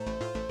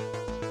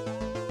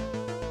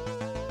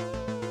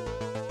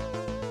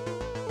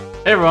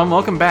Hey everyone,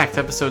 welcome back to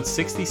episode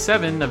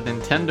 67 of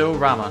Nintendo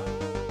Rama.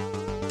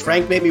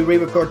 Frank made me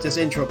re-record this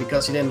intro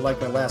because he didn't like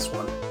my last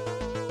one.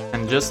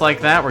 And just like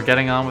that, we're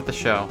getting on with the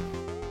show.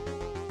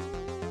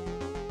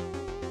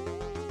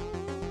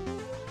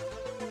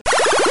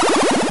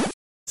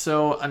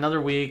 So, another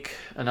week,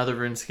 another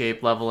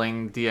RuneScape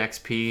leveling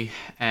DXP,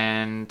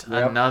 and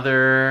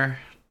another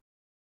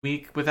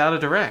week without a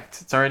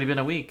direct. It's already been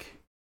a week.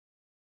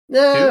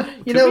 Yeah,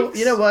 Two you know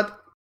weeks?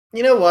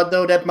 what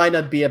though, that might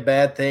not be a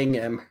bad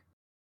thing.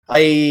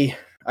 I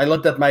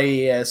looked at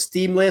my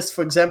Steam list,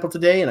 for example,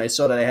 today, and I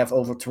saw that I have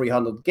over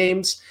 300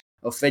 games,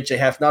 of which I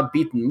have not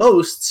beaten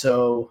most.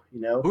 So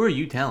Who are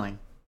you telling?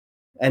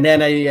 And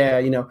then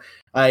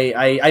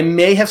I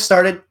may have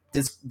started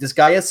this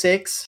Gaia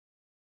 6.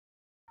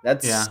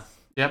 That's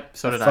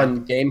So a did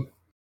fun game.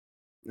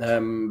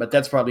 But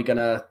that's probably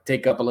gonna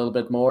take up a little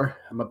bit more.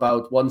 I'm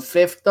about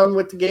 1/5 done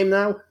with the game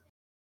now.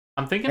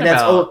 I'm thinking And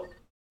about...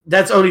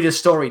 that's only the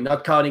story,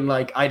 not counting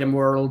like item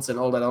worlds and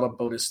all that other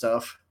bonus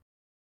stuff.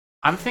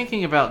 I'm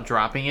thinking about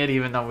dropping it,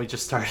 even though we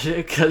just started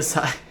it, because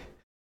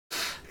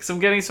I'm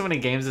getting so many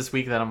games this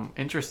week that I'm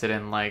interested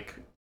in, like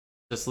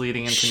just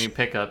leading into new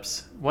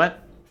pickups.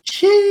 What?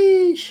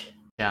 Sheesh.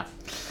 Yeah,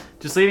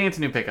 just leading into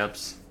new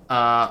pickups.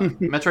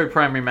 Metroid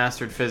Prime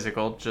Remastered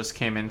Physical just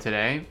came in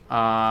today.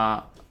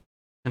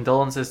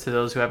 Condolences to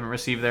those who haven't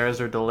received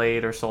theirs or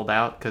delayed or sold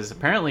out, because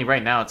apparently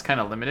right now it's kind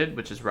of limited,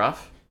 which is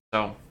rough.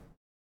 So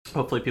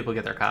hopefully people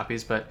get their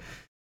copies, but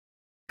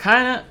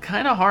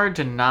kind of hard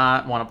to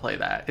not want to play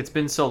that. It's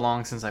been so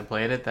long since I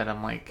played it that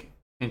I'm like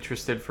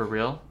interested for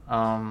real.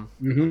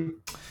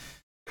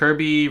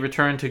 Kirby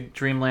Return to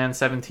Dreamland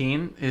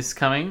 17 is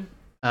coming.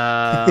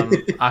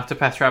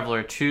 Octopath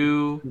Traveler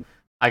 2.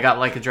 I got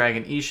Like a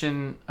Dragon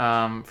Ishin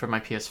for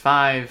my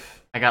PS5.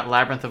 I got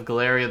Labyrinth of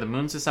Galeria: The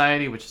Moon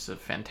Society, which is a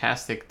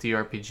fantastic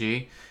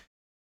DRPG.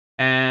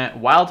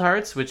 And Wild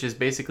Hearts, which is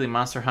basically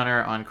Monster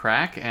Hunter on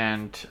crack,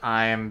 and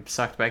I am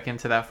sucked back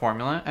into that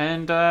formula.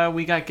 And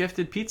we got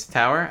gifted Pizza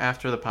Tower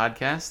after the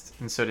podcast,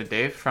 and so did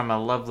Dave, from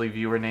a lovely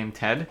viewer named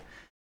Ted.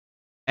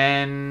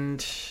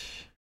 And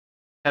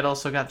Ted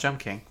also got Jump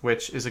King,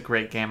 which is a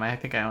great game. I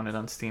think I own it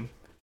on Steam.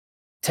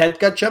 Ted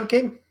got Jump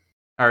King?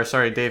 Or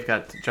sorry, Dave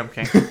got Jump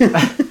King.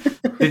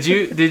 Did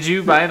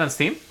you buy it on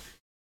Steam?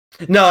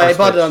 No, I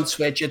bought it on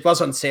Switch. It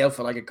was on sale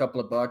for like a couple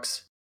of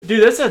bucks.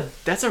 Dude,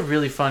 that's a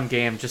really fun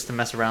game just to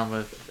mess around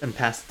with and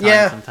pass the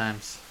time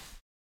sometimes.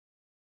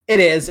 It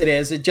is.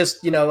 It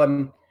just,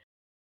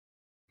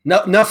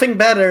 nothing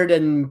better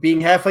than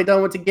being halfway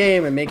done with the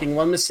game and making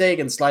one mistake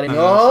and sliding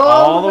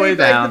all the way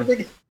down.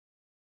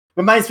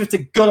 Reminds me of the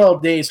good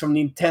old days from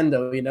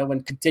Nintendo,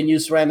 when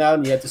continues ran out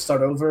and you had to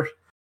start over.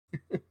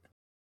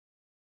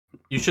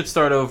 You should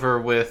start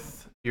over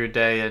with your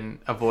day and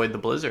avoid the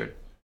blizzard.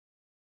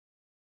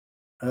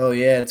 Oh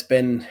yeah, it's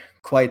been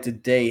quite a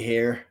day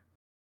here.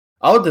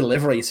 Our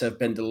deliveries have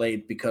been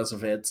delayed because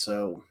of it,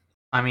 so...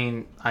 I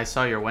mean, I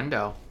saw your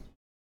window.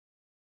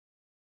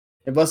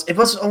 It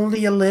was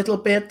only a little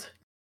bit.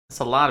 It's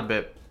a lot of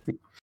bit.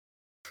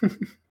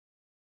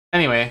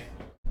 Anyway,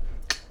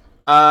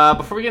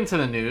 before we get into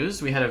the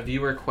news, we had a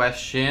viewer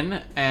question,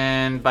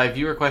 and by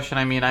viewer question,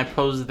 I mean I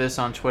posed this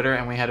on Twitter,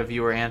 and we had a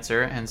viewer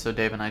answer, and so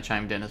Dave and I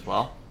chimed in as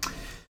well.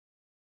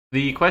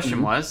 The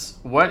question was,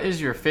 what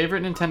is your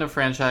favorite Nintendo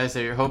franchise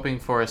that you're hoping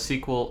for a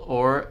sequel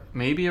or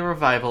maybe a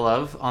revival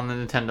of on the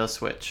Nintendo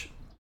Switch?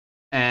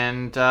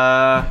 And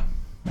the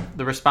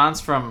response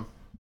from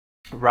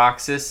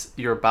Roxas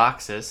Your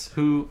Boxes,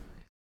 who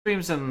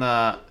streams in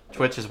the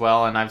Twitch as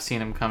well, and I've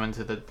seen him come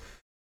into the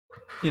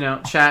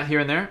chat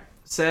here and there,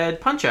 said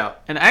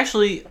Punch-Out. And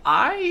actually,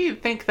 I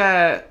think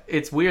that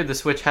it's weird the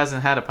Switch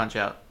hasn't had a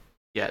Punch-Out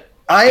yet,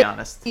 to be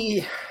honest.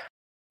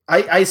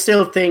 I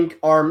still think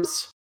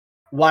ARMS...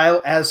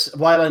 While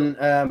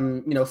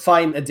an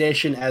fine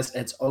addition as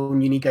its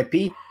own unique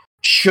IP,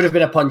 should have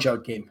been a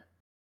Punch-Out game.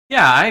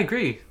 Yeah, I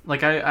agree.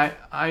 Like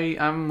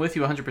I'm with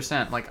you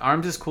 100%. Like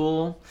ARMS is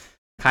cool.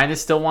 Kind of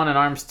still want an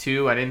ARMS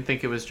 2. I didn't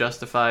think it was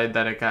justified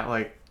that it got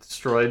like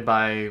destroyed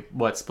by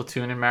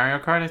Splatoon and Mario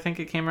Kart. I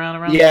think it came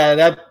around. Yeah,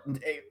 that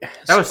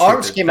was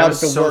ARMS stupid. Came out at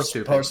the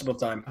worst possible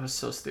time. That was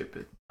so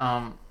stupid.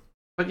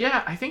 But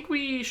yeah, I think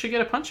we should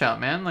get a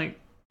Punch-Out, man. Like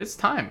it's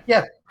time.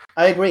 Yeah,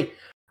 I agree.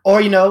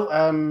 Or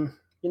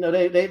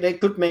they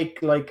could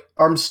make like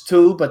ARMS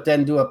 2, but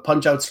then do a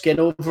Punch-Out skin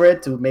over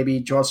it to maybe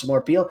draw some more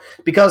appeal.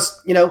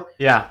 Because, the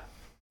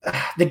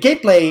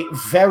gameplay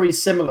very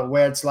similar,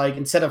 where it's like,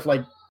 instead of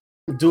like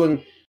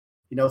doing,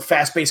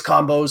 fast-paced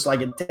combos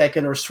like in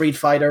Tekken or Street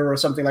Fighter or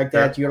something like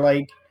that, you're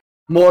like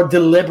more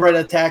deliberate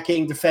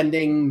attacking,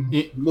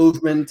 defending,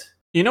 movement.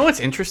 You know what's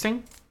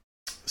interesting?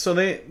 So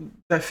the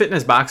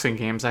fitness boxing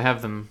games, I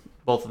have them,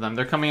 both of them.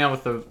 They're coming out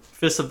with the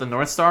Fist of the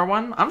North Star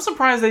one. I'm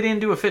surprised they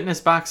didn't do a fitness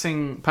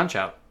boxing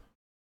Punch-Out.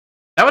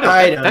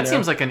 That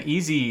seems like an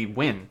easy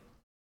win.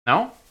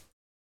 No?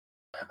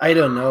 I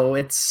don't know.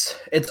 It's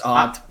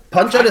odd.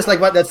 Punch-Out is like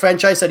that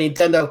franchise that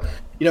Nintendo,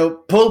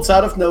 pulls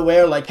out of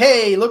nowhere. Like,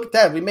 hey, look at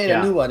that, we made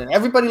a new one, and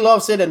everybody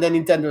loves it. And then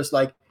Nintendo's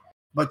like,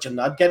 but you're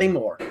not getting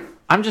more.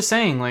 I'm just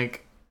saying,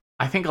 like,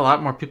 I think a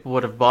lot more people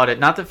would have bought it.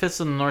 Not that Fist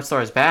of the North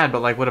Star is bad,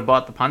 but like would have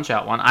bought the Punch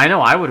Out one. I know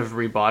I would have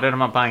rebought it. I'm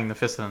not buying the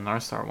Fist of the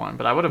North Star one,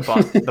 but I would have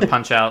bought the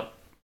Punch Out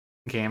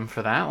game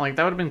for that. Like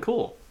that would have been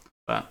cool.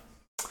 But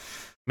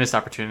missed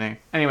opportunity.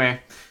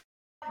 Anyway,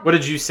 what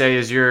did you say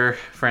is your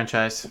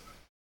franchise?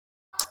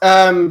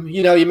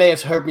 You may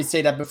have heard me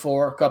say that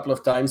before a couple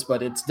of times,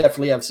 but it's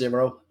definitely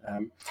F-Zero.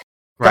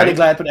 Kind of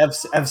glad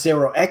with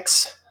F-Zero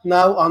X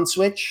now on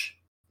Switch.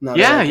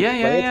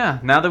 Yeah.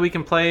 Now that we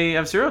can play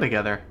F-Zero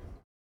together.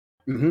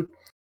 Mm-hmm.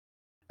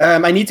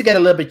 I need to get a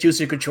little bit used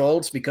to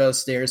controls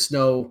because there's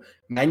no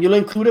manual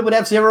included with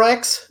F-Zero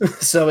X,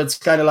 so it's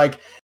kind of like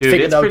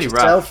figure it out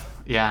yourself.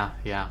 Rough. Yeah,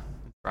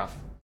 it's rough.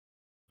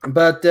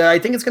 But I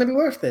think it's going to be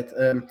worth it.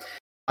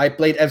 I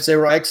played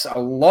F-Zero X a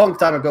long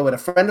time ago with a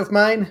friend of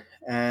mine,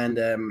 and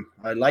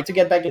I'd like to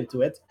get back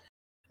into it.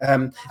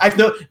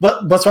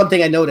 What's one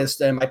thing I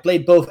noticed? I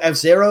played both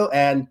F-Zero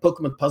and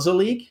Pokemon Puzzle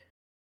League.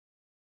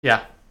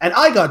 Yeah. And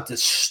I got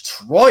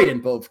destroyed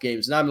in both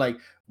games, and I'm like,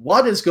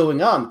 what is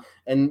going on?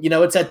 And,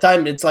 it's that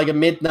time, it's like a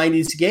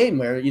mid-90s game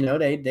where,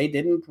 they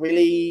didn't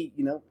really,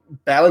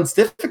 balance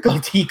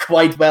difficulty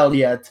quite well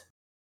yet.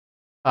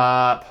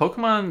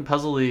 Pokemon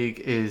Puzzle League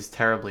is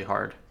terribly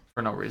hard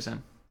for no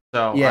reason.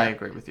 So yeah. I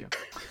agree with you.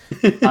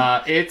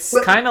 It's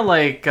kind of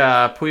like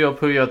Puyo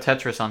Puyo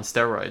Tetris on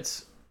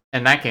steroids.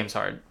 And that game's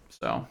hard,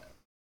 so...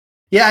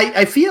 Yeah,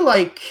 I feel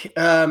like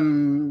what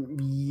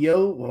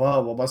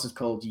was it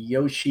called?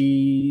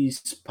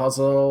 Yoshi's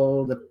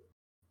Puzzle, the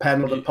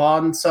Panel de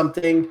Pon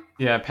something.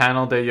 Yeah,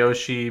 Panel de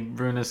Yoshi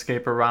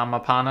RuneScape Rama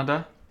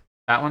Panada.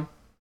 That one.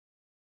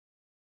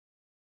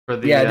 For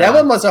the, that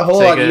one was a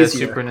whole lot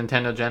easier. Super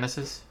Nintendo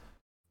Genesis.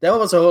 That one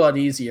was a whole lot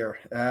easier.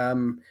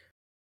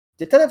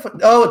 Did that have...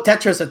 Oh,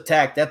 Tetris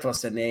Attack. That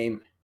was the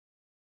name.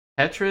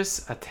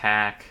 Tetris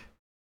Attack.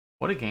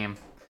 What a game.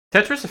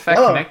 Tetris Effect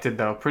Connected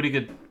though, pretty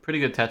good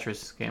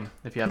Tetris game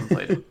if you haven't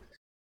played it.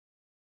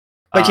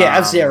 But yeah,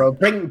 F-Zero,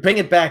 bring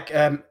it back.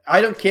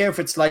 I don't care if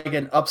it's like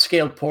an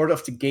upscale port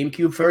of the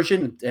GameCube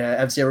version,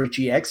 F-Zero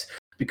GX,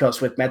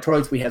 because with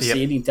Metroid we have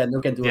seen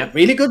Nintendo can do a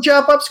really good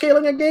job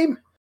upscaling a game.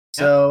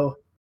 So,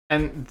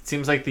 and it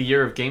seems like the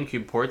year of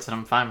GameCube ports, and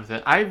I'm fine with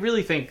it. I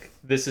really think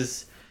this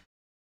is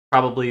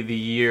probably the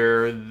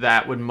year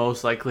that would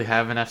most likely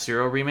have an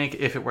F-Zero remake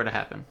if it were to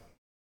happen.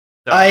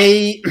 So,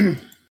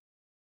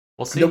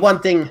 we'll see. The one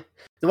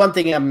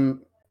thing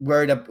I'm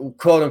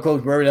quote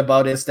unquote worried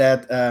about is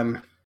that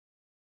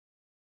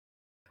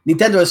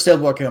Nintendo is still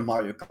working on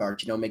Mario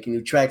Kart, making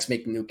new tracks,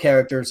 making new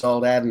characters, all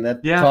that, and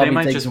that probably they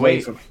might takes just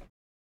away wait.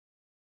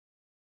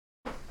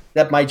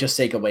 That might just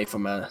take away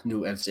from a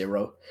new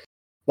F-Zero.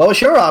 What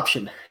was your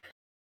option?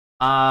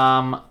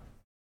 Ice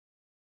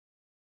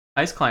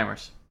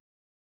Climbers.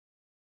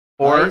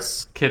 Or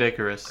Kid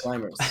Icarus.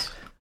 Climbers.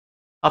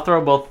 I'll throw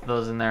both of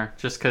those in there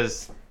just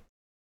because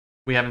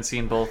we haven't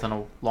seen both in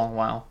a long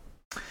while.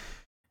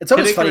 It's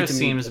always funny to me. Kid Icarus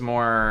seems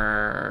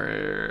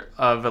more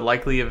of a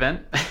likely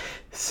event.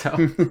 So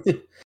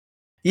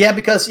yeah,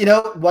 because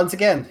once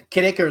again,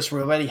 Kid Icarus,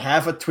 we already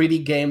have a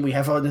 3D game. We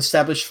have an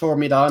established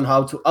formula on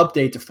how to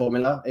update the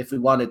formula if we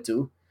wanted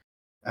to.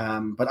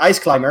 But Ice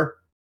Climber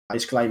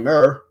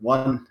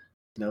 1,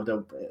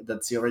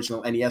 that's the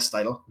original NES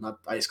title, not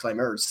Ice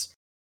Climbers.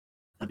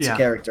 That's a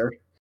character.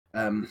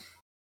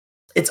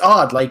 It's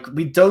odd. Like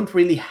we don't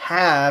really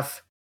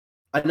have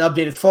an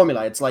updated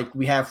formula. It's like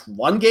we have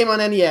one game on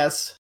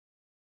NES.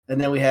 And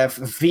then we have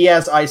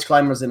VS Ice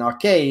Climbers in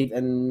arcade,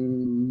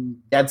 and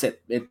that's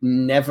it. It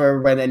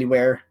never went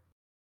anywhere.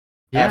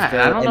 Yeah,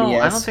 I don't know.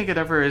 I don't think it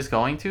ever is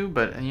going to,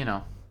 but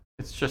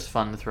it's just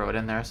fun to throw it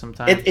in there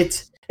sometimes.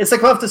 It's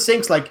like one of those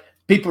things. Like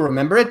people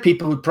remember it.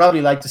 People would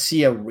probably like to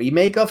see a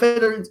remake of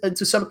it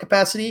into some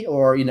capacity,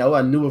 or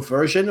a newer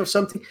version of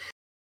something.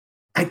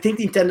 I think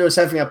Nintendo is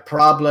having a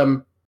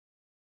problem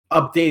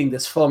updating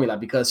this formula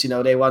because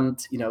they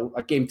want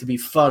a game to be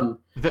fun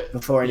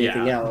before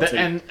anything else.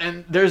 And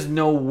there's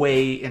no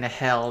way in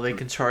hell they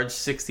can charge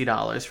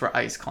 $60 for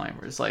Ice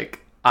Climbers. Like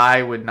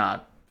I would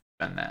not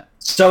spend that.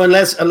 So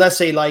unless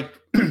they like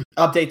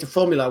update the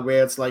formula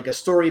where it's like a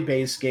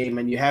story-based game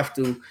and you have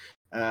to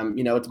at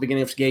the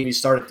beginning of the game you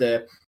start at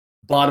the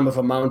bottom of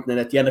a mountain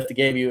and at the end of the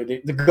game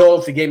the goal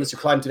of the game is to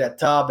climb to that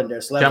top and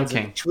there's levels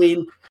in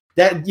between.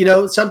 That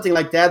something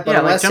like that. But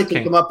unless they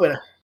can come up with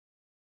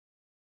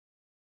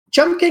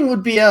Jump King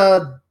would be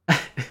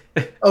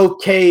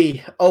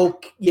okay,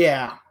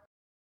 yeah.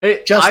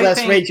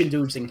 Less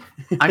rage-inducing.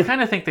 I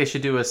kind of think they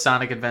should do a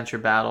Sonic Adventure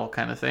Battle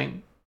kind of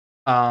thing,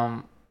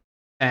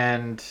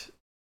 and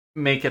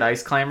make it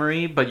Ice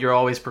Climbery, but you're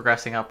always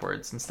progressing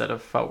upwards instead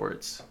of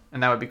forwards,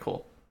 and that would be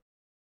cool.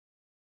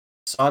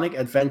 Sonic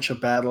Adventure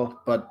Battle,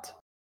 but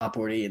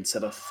upwardy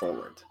instead of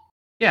forward.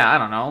 Yeah, I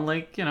don't know.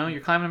 Like you're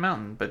climbing a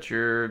mountain, but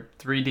you're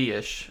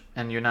 3D-ish,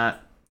 and you're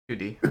not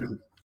 2D.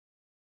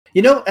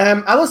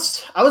 I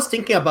was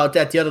thinking about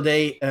that the other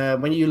day.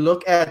 When you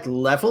look at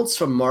levels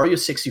from Mario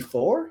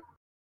 64,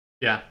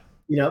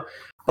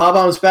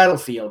 Bob-omb's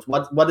Battlefield.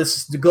 What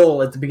is the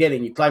goal at the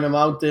beginning? You climb a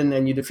mountain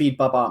and you defeat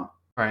Bob-omb.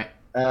 Right.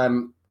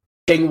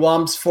 King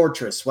Womp's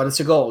fortress. What is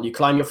the goal? You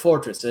climb your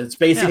fortress. It's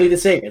basically the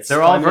same.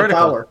 They're all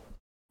vertical.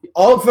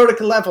 All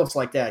vertical levels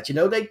like that.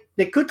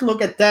 They could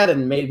look at that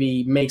and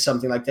maybe make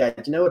something like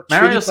that.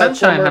 Mario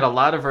Sunshine had a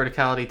lot of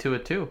verticality to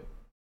it too.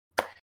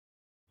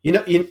 You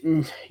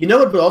know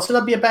what would also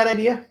not be a bad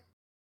idea?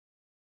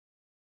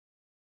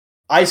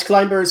 Ice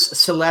Climbers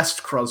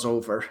Celeste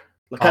crossover.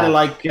 Kind of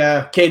like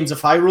Cadence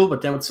of Hyrule,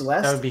 but then with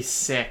Celeste. That would be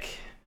sick.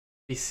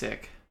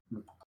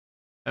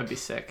 That'd be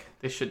sick.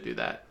 They should do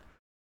that.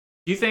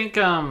 Do you think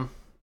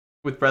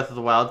with Breath of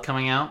the Wild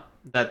coming out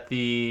that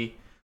the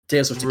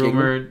Tears of the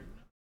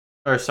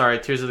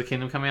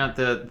Kingdom coming out,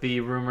 the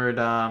rumored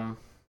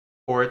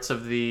ports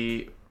of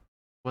the,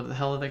 what the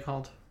hell are they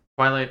called?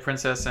 Twilight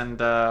Princess and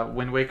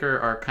Wind Waker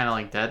are kind of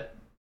like dead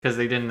because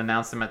they didn't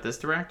announce them at this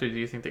direct, or do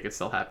you think they could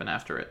still happen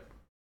after it?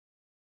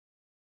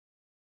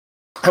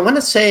 I want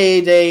to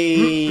say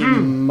they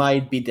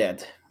might be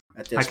dead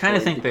at this point. I kind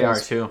of think they are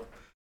too.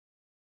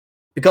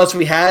 Because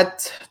we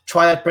had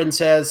Twilight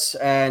Princess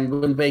and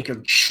Wind Waker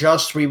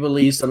just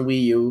re-released on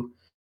Wii U.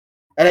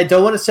 And I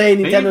don't want to say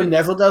Nintendo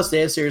never does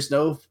this. There's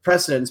no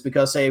precedence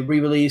because they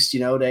re-released,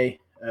 they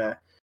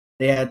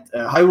had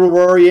Hyrule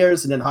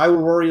Warriors, and then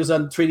Hyrule Warriors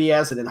on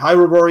 3DS, and then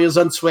Hyrule Warriors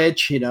on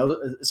Switch,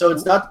 So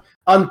it's not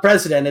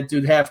unprecedented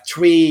to have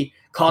 3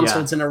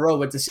 consoles in a row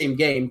with the same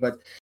game, but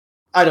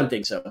I don't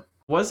think so.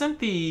 Wasn't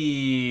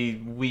the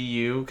Wii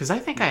U, because I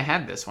think I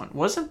had this one,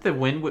 wasn't there a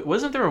Wind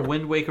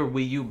Waker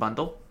Wii U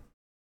bundle?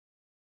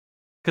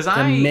 Because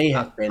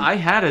I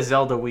had a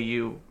Zelda Wii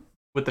U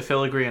with the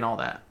filigree and all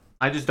that.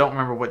 I just don't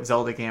remember what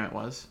Zelda game it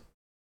was.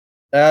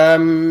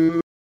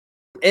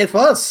 It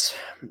was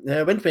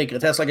Wind Waker.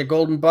 It has like a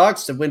golden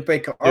box, the Wind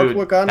Waker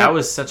artwork on it. That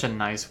was such a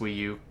nice Wii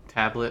U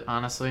tablet,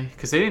 honestly,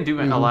 because they didn't do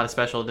a lot of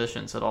special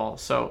editions at all.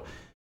 So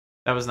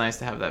that was nice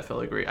to have that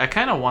filigree. I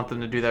kind of want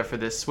them to do that for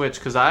this Switch,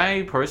 because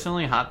I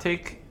personally, hot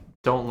take,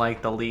 don't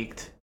like the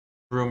leaked,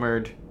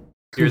 rumored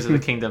Tears of the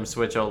Kingdom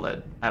Switch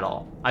OLED at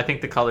all. I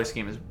think the color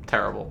scheme is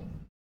terrible.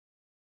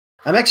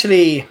 I'm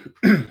actually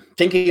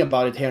thinking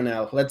about it here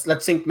now. Let's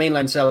think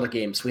mainline Zelda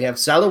games. We have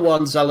Zelda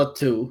 1, Zelda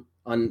 2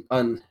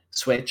 on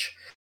Switch.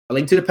 A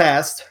Link to the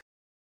Past.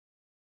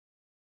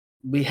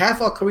 We have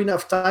Ocarina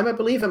of Time, I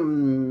believe.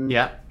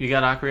 Yeah, you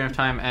got Ocarina of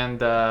Time and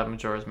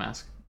Majora's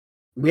Mask.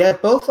 We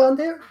had both on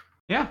there?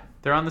 Yeah,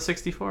 they're on the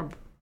 64.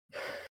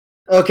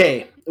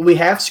 Okay, we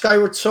have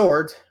Skyward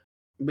Sword.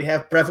 We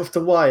have Breath of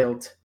the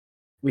Wild.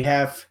 We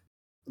have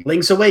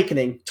Link's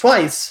Awakening.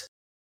 Twice,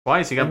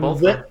 you got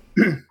both.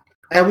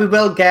 And we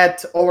will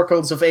get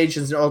Oracles of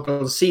Ages and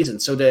Oracles of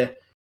Seasons. So the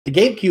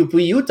GameCube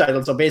Wii U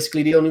titles are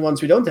basically the only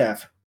ones we don't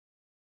have.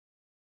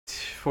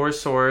 4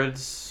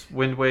 Swords,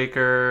 Wind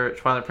Waker,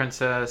 Twilight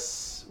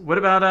Princess. What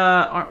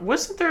about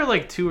wasn't there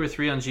like 2 or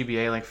 3 on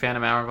GBA, like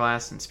Phantom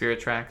Hourglass and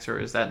Spirit Tracks, or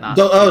is that not?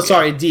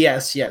 Sorry,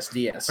 DS. Yes,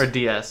 DS. Or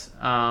DS.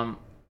 And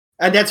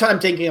that's what I'm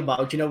thinking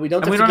about. We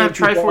don't. And we don't have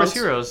Triforce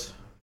Heroes,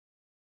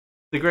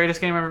 the greatest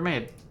game ever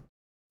made.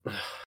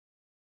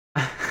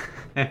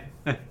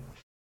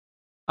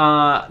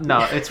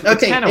 No, it's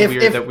kind of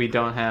weird that we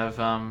don't have.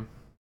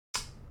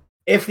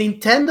 If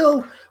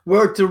Nintendo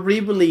were to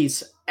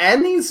re-release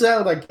any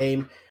Zelda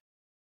game,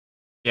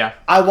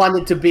 I want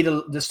it to be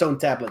the Stone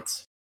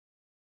Tablets.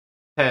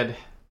 Ted,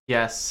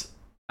 yes.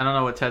 I don't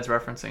know what Ted's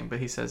referencing, but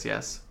he says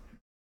yes.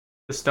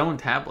 The Stone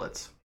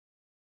Tablets.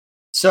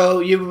 So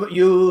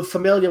you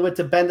familiar with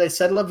the Bandai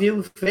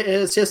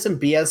Satellaview system,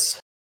 BS,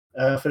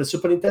 for the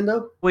Super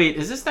Nintendo? Wait,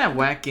 is this that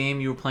whack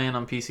game you were playing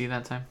on PC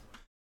that time?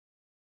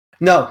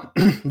 No,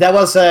 that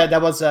was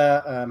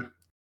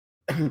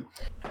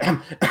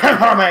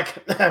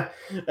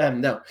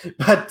no.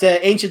 But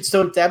Ancient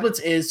Stone Tablets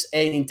is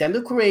a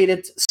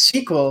Nintendo-created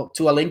sequel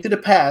to A Link to the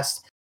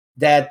Past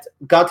that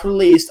got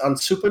released on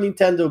Super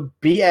Nintendo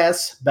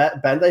BS,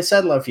 Bandai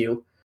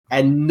Satellaview,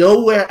 and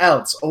nowhere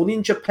else, only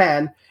in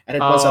Japan, and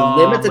it was a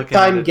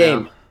limited-time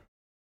game.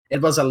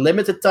 It was a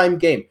limited-time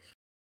game.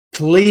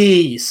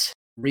 Please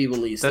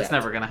re-release that. That's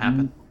never going to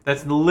happen.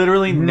 That's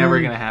literally never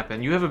going to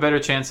happen. You have a better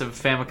chance of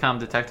Famicom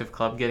Detective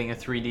Club getting a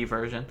 3D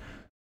version.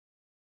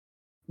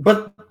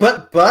 But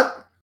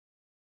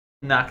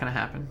not going to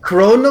happen.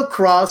 Chrono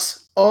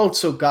Cross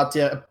also got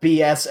the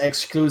BS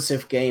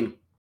exclusive game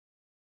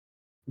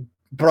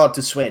brought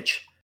to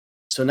Switch.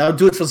 So now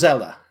do it for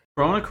Zelda.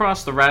 Chrono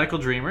Cross, the Radical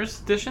Dreamers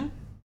edition?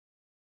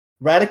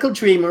 Radical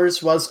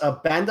Dreamers was a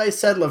Bandai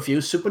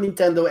Satellaview Super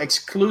Nintendo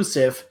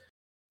exclusive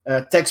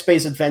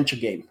text-based adventure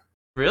game.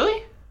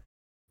 Really?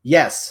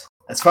 Yes.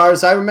 As far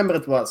as I remember,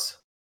 it was.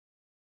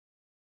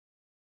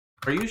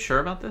 Are you sure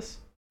about this?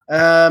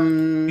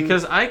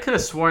 Because I could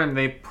have sworn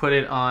they put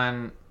it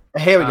on...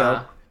 Here we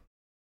go.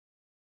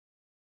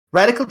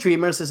 Radical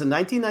Dreamers is a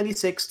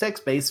 1996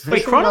 text-based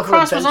visual Chrono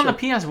Cross adventure.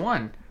 was on the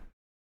PS1.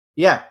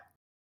 Yeah.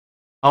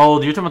 Oh,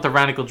 you're talking about the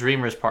Radical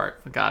Dreamers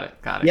part. Got it.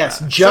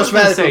 Yes, just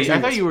Radical Dreamers. I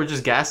thought you were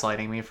just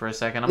gaslighting me for a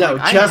second. No,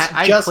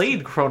 I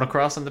played Chrono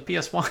Cross on the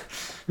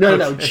PS1.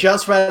 No,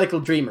 just Radical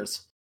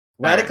Dreamers.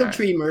 Radical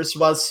Dreamers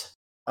was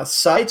a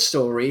side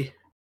story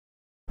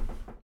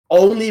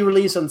only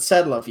released on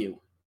Satellaview.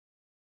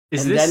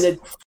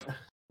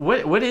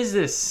 What is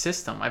this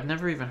system? I've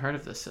never even heard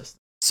of this system.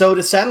 So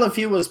the satellite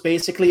view was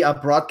basically a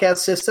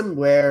broadcast system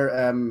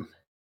where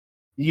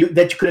you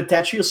could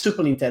attach to your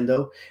Super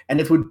Nintendo, and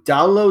it would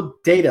download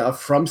data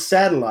from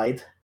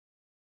satellite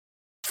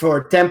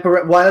for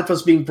while it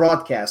was being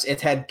broadcast. It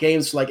had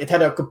games like it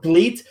had a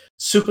complete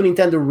Super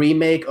Nintendo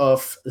remake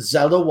of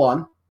Zelda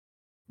 1,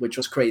 which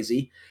was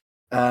crazy.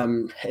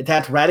 It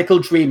had Radical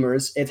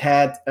Dreamers. It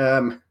had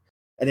an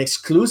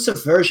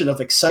exclusive version of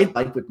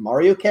Excitebike with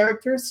Mario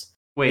characters.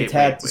 Wait. It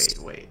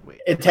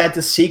had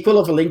the sequel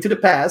of A Link to the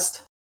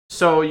Past.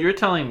 So you're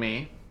telling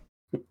me,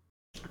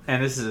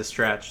 and this is a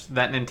stretch,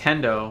 that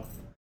Nintendo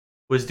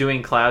was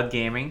doing cloud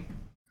gaming,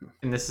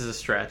 and this is a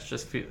stretch,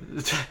 just for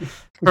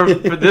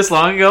this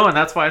long ago, and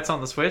that's why it's on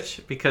the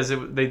Switch, because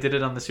they did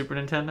it on the Super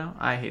Nintendo?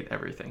 I hate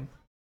everything.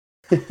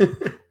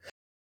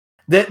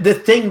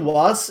 The thing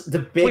was, the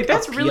big Wait,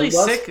 that's really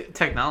sick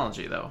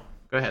technology, though.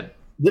 Go ahead.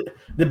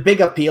 The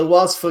big appeal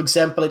was, for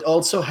example, it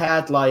also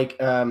had like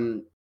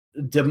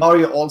the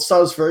Mario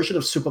All-Stars version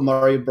of Super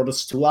Mario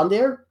Bros. 2 on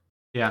there.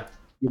 Yeah.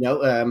 You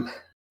know,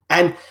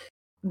 and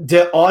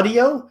the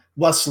audio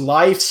was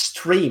live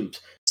streamed.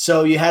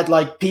 So you had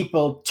like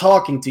people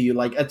talking to you.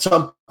 Like at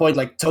some point,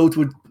 like Toad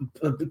would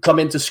come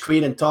into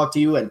screen and talk to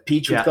you, and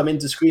Peach would come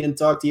into screen and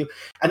talk to you.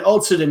 And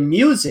also the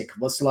music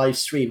was live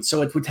streamed.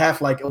 So it would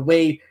have like a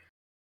way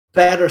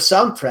better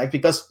soundtrack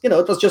because, you know,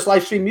 it was just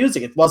live stream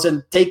music. It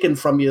wasn't taken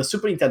from your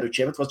Super Nintendo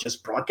chip. It was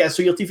just broadcast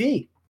to your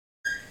TV.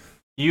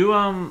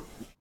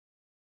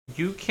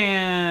 You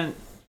can...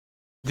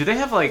 Do they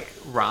have, like,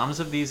 ROMs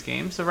of these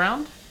games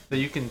around that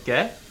you can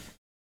get?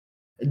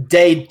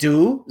 They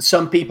do.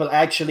 Some people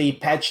actually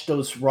patch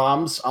those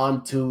ROMs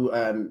onto,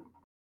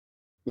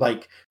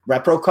 like,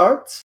 repro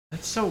cards.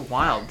 That's so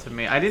wild to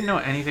me. I didn't know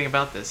anything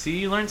about this. See,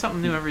 you learn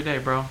something new every day,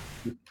 bro.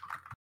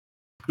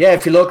 Yeah,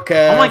 if you look...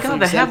 oh my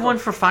god, they have one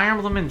for Fire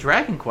Emblem and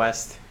Dragon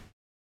Quest.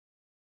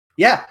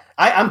 Yeah,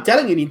 I'm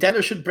telling you,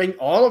 Nintendo should bring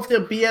all of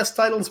their BS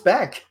titles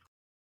back.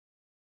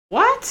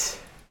 What?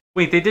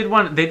 Wait, they did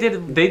one. They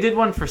did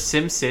one for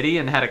SimCity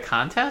and had a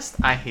contest.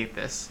 I hate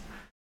this.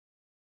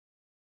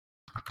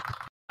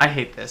 A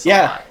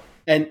lot.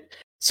 And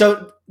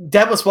so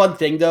that was one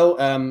thing, though.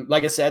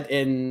 Like I said,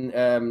 in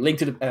not Link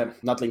to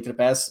the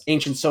Past,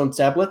 Ancient Stone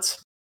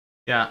Tablets.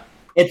 Yeah.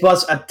 It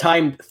was a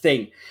timed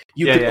thing.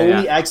 You could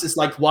only access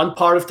like one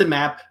part of the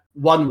map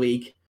 1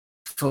 week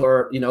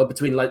for, you know,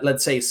 between like,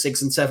 let's say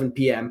 6 and 7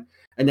 p.m.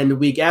 And then the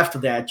week after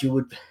that, you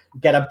would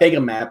get a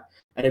bigger map.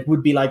 And it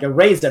would be like a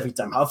race every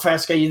time. How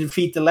fast can you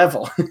defeat the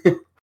level?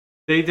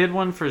 They did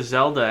one for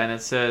Zelda, and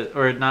it said,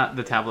 or not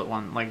the tablet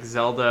one, like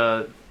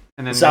Zelda,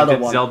 and then Zelda they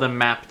did 1. Zelda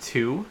Map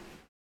 2.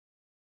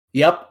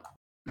 Yep,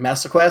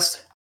 Master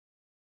Quest.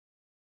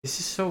 This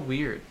is so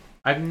weird.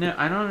 I don't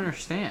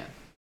understand.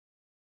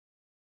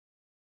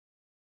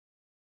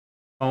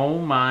 Oh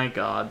my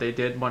god, they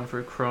did one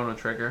for Chrono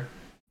Trigger.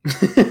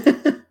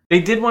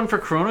 They did one for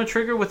Chrono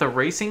Trigger with a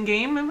racing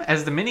game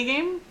as the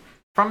minigame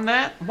from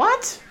that?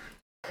 What?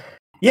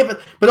 Yeah,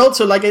 but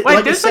also like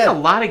there's like a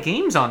lot of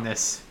games on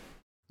this.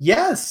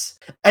 Yes,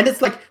 and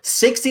it's like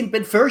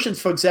 16-bit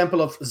versions, for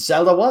example, of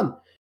Zelda 1.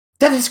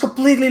 That is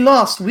completely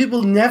lost. We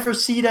will never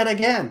see that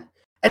again.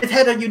 And it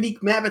had a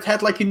unique map. It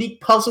had like unique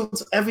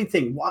puzzles,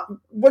 everything.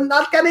 We're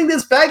not getting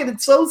this back, and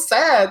it's so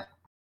sad.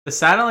 The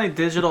Satellite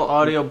Digital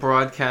Audio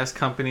Broadcast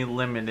Company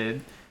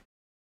Limited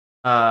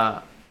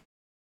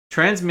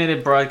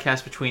transmitted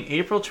broadcast between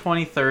April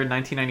 23rd,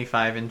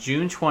 1995 and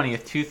June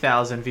 20th,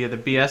 2000 via the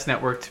BS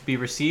network to be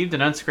received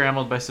and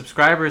unscrambled by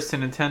subscribers to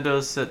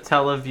Nintendo's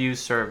TeleView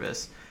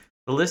service.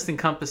 The list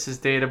encompasses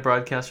data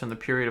broadcast from the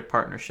period of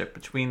partnership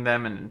between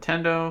them and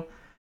Nintendo.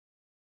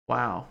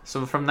 Wow.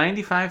 So from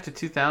 95 to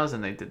 2000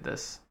 they did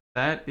this.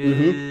 That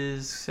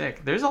is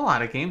sick. There's a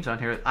lot of games on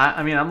here.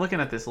 I mean, I'm looking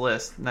at this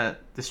list that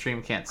the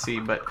stream can't see,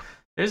 but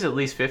there's at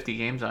least 50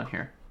 games on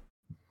here.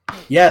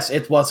 Yes,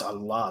 it was a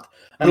lot.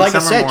 And like I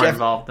said, some are more Jeff,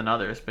 involved than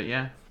others, but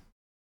yeah.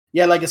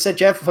 Yeah, like I said,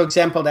 Jeff, for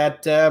example,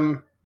 that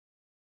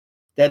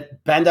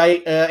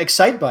Bandai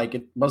Excitebike,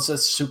 it was a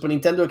Super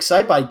Nintendo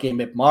Excitebike game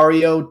with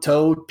Mario,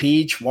 Toad,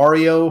 Peach,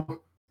 Wario,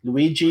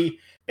 Luigi.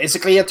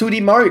 Basically a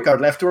 2D Mario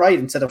Kart, left to right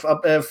instead of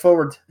up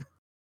forward.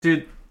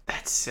 Dude,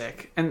 that's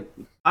sick. And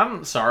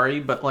I'm sorry,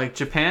 but like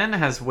Japan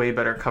has way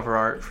better cover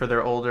art for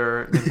their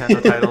older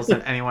Nintendo titles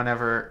than anyone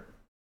ever.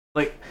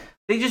 Like,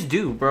 they just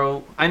do,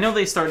 bro. I know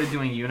they started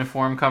doing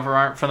uniform cover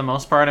art for the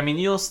most part. I mean,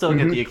 you'll still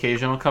get the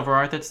occasional cover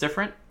art that's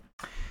different.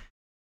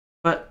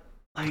 But,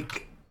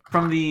 like,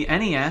 from the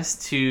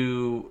NES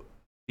to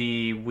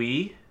the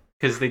Wii,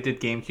 because they did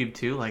GameCube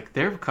too, like,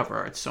 their cover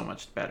art's so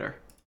much better.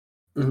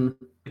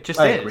 It just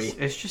is. Agree.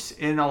 It's just,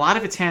 and a lot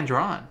of it's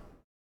hand-drawn.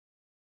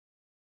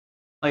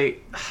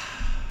 Like,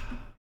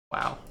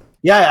 wow.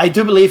 Yeah, I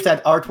do believe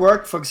that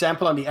artwork, for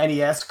example, on the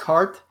NES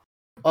card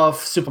of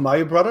Super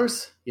Mario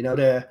Brothers, you know,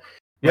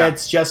 where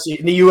it's just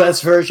in the US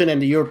version and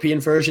the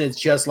European version, it's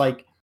just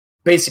like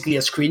basically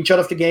a screenshot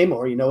of the game,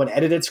 or, you know, an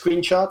edited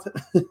screenshot.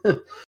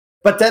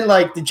 But then,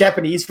 like, the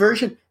Japanese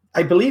version,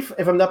 I believe,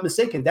 if I'm not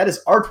mistaken, that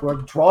is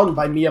artwork drawn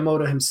by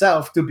Miyamoto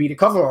himself to be the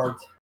cover art.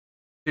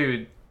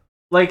 Dude,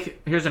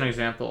 like, here's an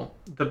example.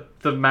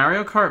 The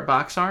Mario Kart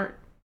box art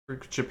for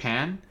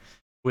Japan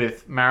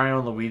with Mario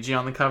and Luigi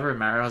on the cover, and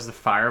Mario has the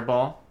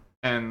fireball,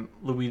 and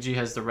Luigi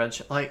has the red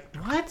like,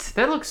 what?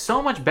 That looks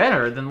so much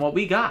better than what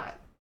we got.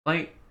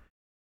 Like,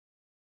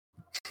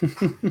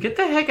 get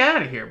the heck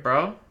out of here,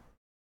 bro.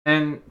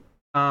 And,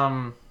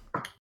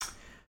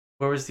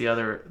 where was the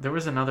other? There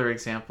was another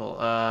example.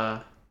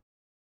 God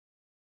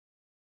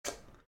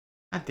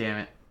damn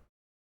it.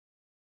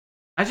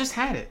 I just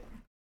had it.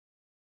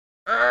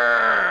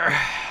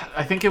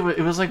 I think it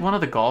was like one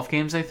of the golf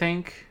games, I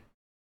think.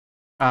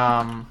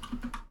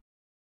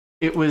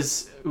 It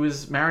was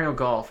Mario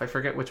Golf. I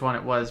forget which one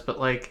it was, but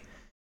like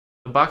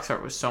the box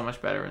art was so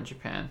much better in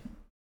Japan.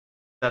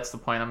 That's the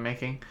point I'm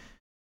making.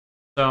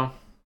 So,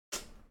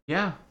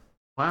 yeah.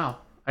 Wow.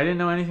 I didn't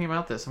know anything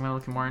about this. I'm going to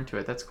look more into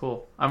it. That's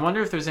cool. I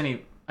wonder if there's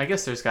any... I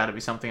guess there's got to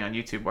be something on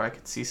YouTube where I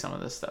could see some of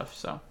this stuff,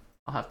 so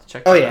I'll have to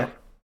check that out.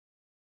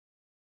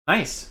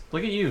 Nice.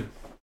 Look at you.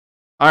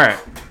 All right.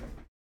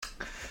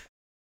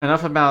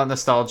 Enough about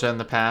nostalgia in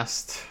the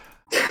past.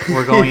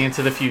 We're going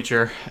into the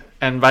future.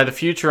 And by the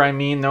future, I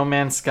mean No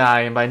Man's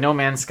Sky. And by No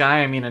Man's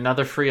Sky, I mean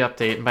another free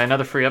update. And by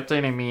another free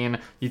update, I mean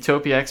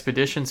Utopia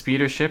Expedition,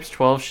 Speeder Ships,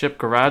 12-Ship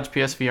Garage,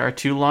 PSVR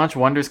 2 launch,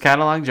 Wonders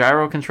Catalog,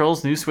 Gyro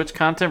Controls, new Switch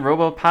content,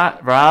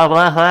 Robopot, blah,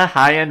 blah, blah,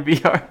 high-end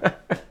VR.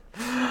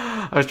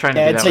 I was trying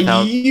to do that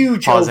without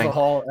huge pausing.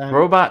 Overhaul.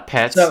 Robot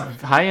pets,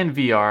 high-end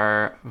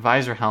VR,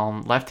 visor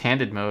helm,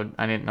 left-handed mode.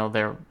 I didn't know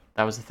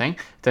that was the thing.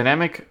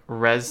 Dynamic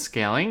res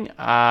scaling,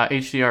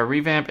 HDR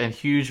revamp, and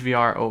huge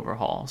VR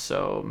overhaul.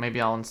 So maybe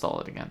I'll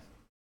install it again.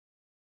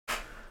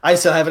 I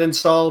still have it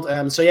installed.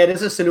 So yeah,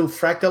 this is the new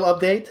Fractal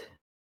update.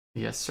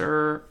 Yes,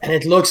 sir. And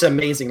it looks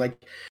amazing. Like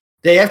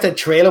they have the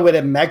trailer with a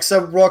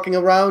Mecha walking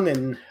around,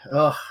 and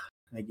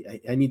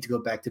I need to go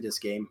back to this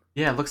game.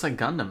 Yeah, it looks like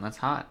Gundam. That's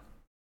hot.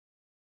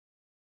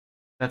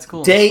 That's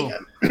cool.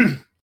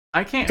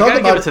 I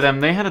gotta give it to them.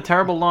 They had a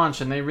terrible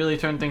launch, and they really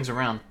turned things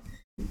around.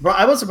 Bro,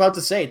 I was about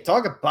to say,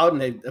 talk about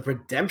a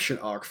redemption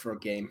arc for a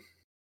game.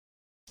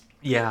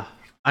 Yeah.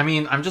 I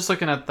mean, I'm just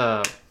looking at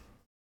the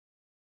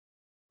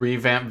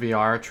revamped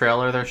VR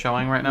trailer they're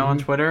showing right now on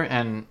Twitter,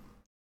 and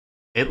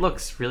it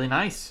looks really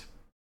nice.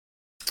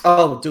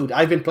 Oh, dude,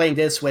 I've been playing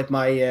this with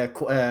my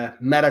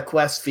Meta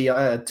Quest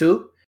VR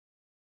 2.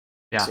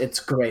 Yeah. It's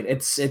great.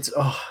 It's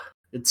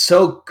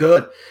so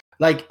good.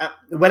 Like,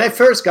 when I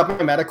first got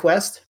my Meta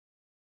Quest,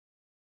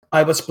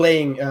 I was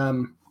playing...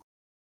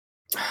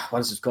 what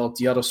is it called?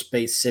 The other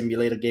space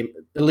simulator game,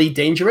 Elite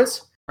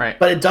Dangerous. Right.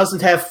 But it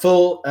doesn't have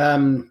full,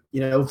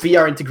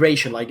 VR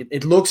integration. Like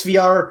it looks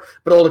VR,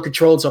 but all the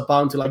controls are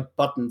bound to like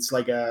buttons,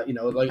 like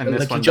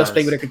you just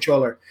play with a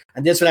controller.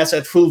 And this one has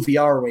that full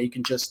VR where you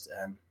can just,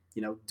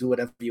 do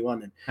whatever you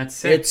want. And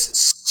that's it.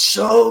 It's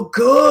so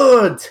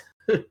good.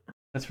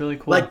 That's really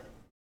cool. Like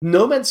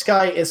No Man's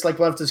Sky is like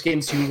one of those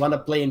games you want to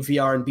play in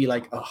VR and be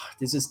like, oh,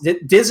 this is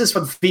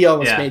what VR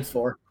was made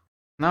for.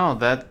 No,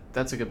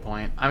 that's a good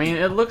point. I mean,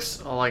 it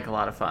looks like a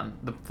lot of fun.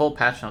 The full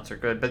patch notes are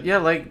good, but yeah,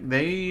 like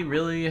they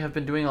really have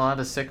been doing a lot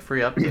of sick free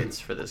updates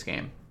for this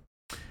game.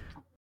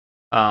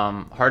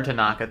 Hard to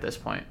knock at this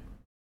point.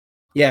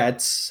 Yeah,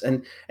 it's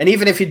and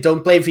even if you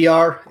don't play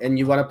VR and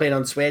you want to play it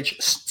on Switch,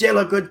 still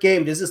a good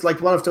game. This is like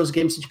one of those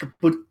games that you could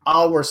put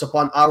hours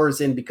upon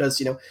hours in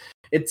because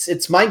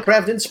it's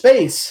Minecraft in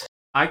space.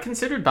 I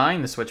considered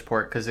buying the Switch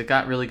port because it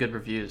got really good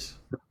reviews.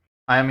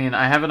 I mean,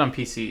 I have it on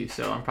PC,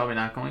 so I'm probably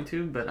not going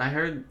to, but I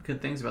heard good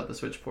things about the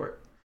Switch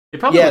port. It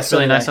probably looks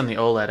really nice on the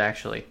OLED,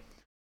 actually.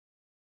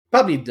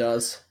 Probably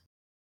does.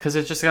 Because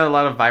it's just got a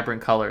lot of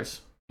vibrant colors,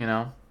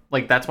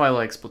 Like, that's why,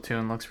 like,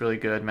 Splatoon looks really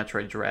good,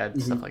 Metroid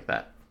Dread, stuff like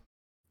that.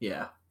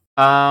 Yeah.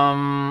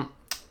 Pokemon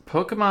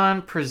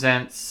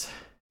Presents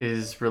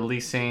is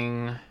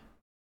releasing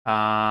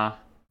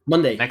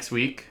Monday. Next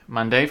week,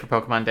 Monday, for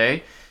Pokemon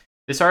Day.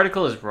 This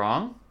article is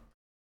wrong.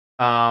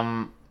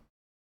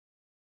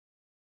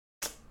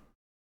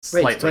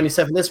 Wait, the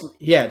 27th is...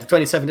 Yeah, the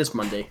 27th is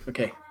Monday.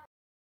 Okay.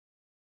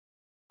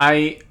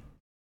 Maybe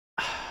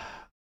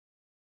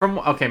let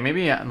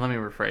me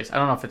rephrase. I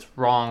don't know if it's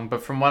wrong,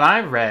 but from what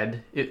I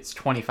read, it's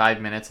 25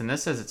 minutes, and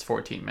this says it's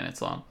 14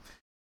 minutes long.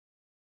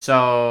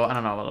 So, I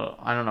don't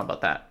know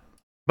about that.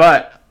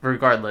 But,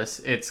 regardless,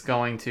 it's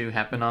going to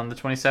happen on the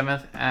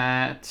 27th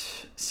at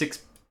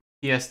 6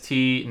 PST,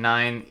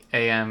 9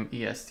 a.m.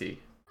 EST.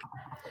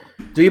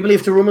 Do you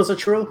believe the rumors are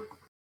true?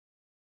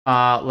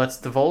 Let's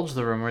divulge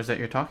the rumors that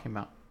you're talking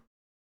about.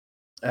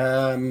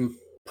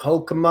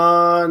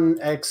 Pokemon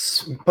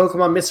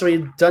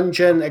Mystery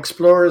Dungeon,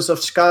 Explorers of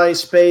Sky,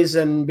 Space,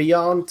 and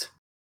Beyond.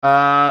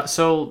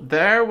 So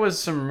there was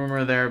some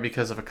rumor there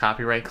because of a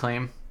copyright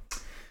claim.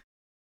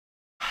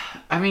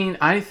 I mean,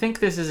 I think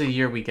this is a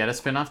year we get a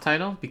spin-off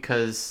title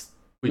because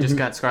we just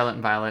got Scarlet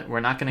and Violet. We're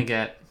not going to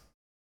get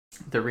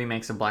the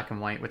remakes of Black and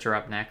White, which are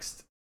up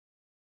next.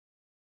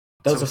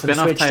 Those are for the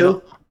Switch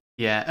too?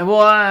 Yeah,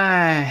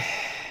 well,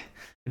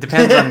 it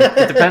depends on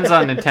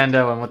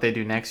Nintendo and what they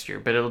do next year,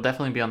 but it'll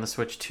definitely be on the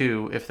Switch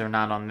too if they're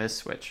not on this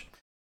Switch.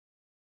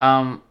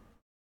 So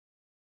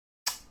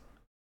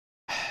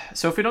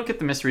if we don't get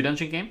the Mystery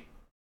Dungeon game,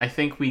 I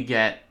think we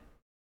get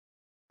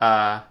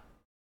a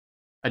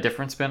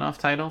different spin-off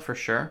title for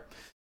sure.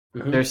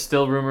 Mm-hmm. There's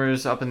still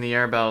rumors up in the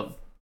air about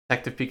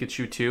Detective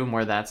Pikachu 2 and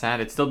where that's at.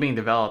 It's still being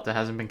developed. It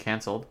hasn't been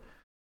canceled.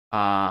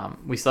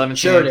 We still haven't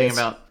seen anything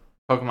about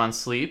Pokemon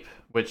Sleep,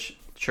 which,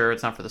 sure,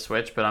 it's not for the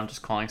Switch, but I'm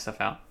just calling stuff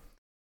out.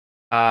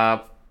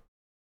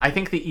 I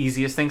think the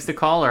easiest things to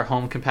call are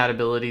home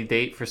compatibility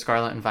date for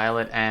Scarlet and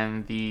Violet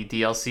and the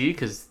DLC,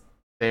 because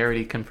they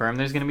already confirmed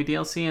there's going to be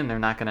DLC, and they're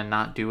not going to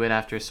not do it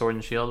after Sword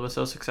and Shield was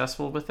so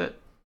successful with it.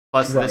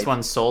 Plus, This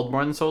one sold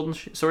more than Sword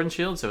and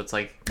Shield, so it's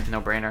like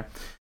no-brainer.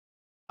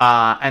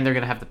 And they're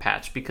going to have the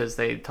patch, because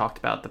they talked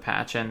about the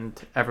patch,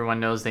 and everyone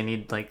knows they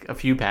need like a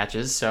few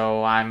patches,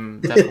 so I'm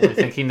definitely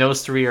thinking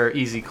those 3 are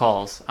easy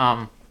calls.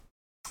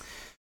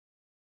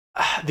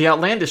 The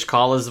outlandish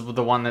call is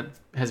the one that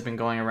has been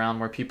going around,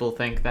 where people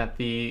think that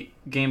the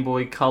Game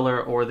Boy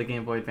Color or the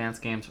Game Boy Advance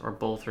games, or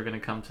both, are going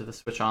to come to the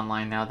Switch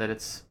Online now that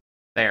it's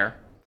there.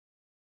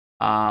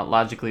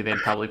 Logically, they'd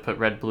probably put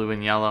Red, Blue,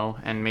 and Yellow,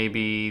 and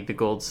maybe the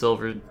Gold,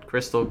 Silver,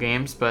 Crystal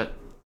games, but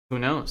who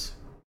knows?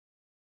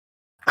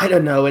 I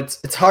don't know.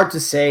 It's hard to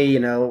say,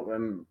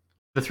 The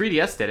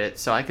 3DS did it,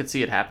 so I could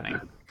see it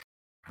happening.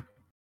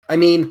 I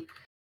mean,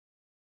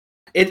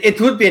 it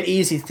would be an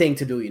easy thing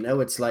to do,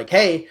 It's like,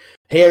 hey,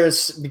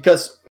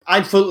 because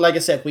I'm full. Like I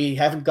said, we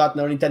haven't got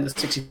no Nintendo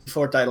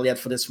 64 title yet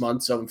for this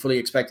month, so I'm fully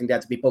expecting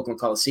that to be Pokemon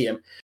Colosseum,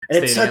 and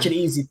Stadium. It's such an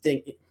easy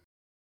thing.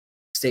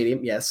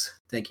 Stadium, yes,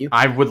 thank you.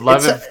 I would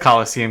love if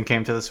Colosseum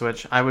came to the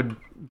Switch. I would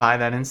buy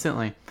that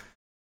instantly.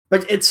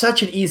 But it's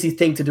such an easy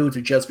thing to do,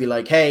 to just be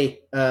like,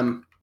 hey,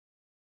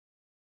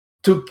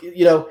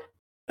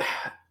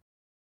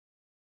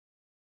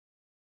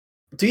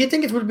 do you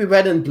think it would be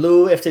Red and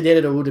Blue if they did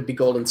it, or would it be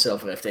Gold and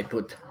Silver if they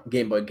put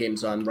Game Boy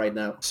games on right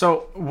now?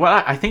 So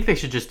what I think they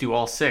should just do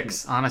all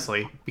 6,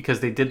 honestly, because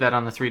they did that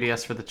on the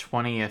 3DS for the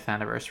 20th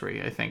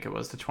anniversary. I think it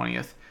was the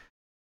 20th.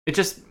 It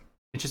just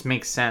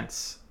makes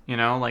sense,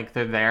 like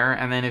they're there,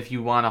 and then if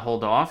you want to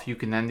hold off, you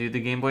can then do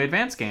the Game Boy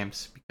Advance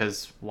games,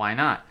 because why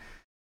not?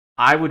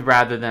 I would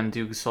rather them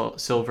do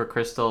Silver,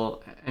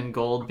 Crystal, and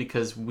Gold,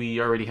 because we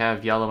already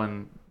have Yellow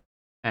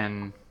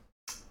and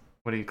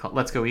what do you call it?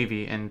 Let's Go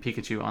Eevee and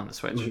Pikachu on the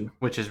Switch,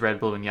 which is Red,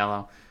 Blue, and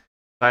Yellow.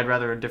 So I'd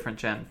rather a different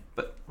gen.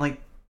 But,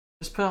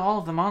 just put all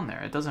of them on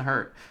there. It doesn't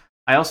hurt.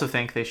 I also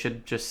think they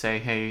should just say,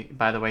 hey,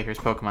 by the way, here's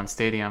Pokemon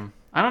Stadium.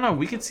 I don't know.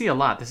 We could see a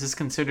lot. This is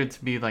considered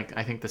to be,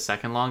 I think the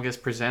second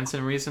longest presents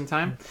in recent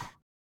time.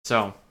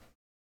 So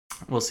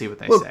we'll see what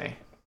they say.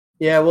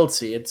 Yeah, we'll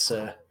see. It's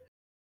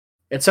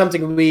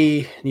something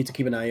we need to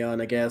keep an eye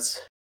on, I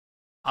guess.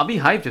 I'll be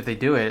hyped if they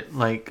do it.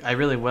 I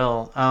really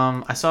will.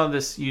 I saw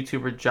this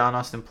YouTuber, John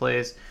Austin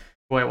Plays,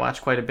 who I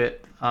watch quite a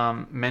bit,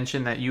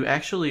 mention that you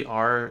actually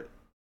are...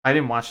 I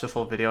didn't watch the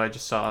full video. I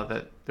just saw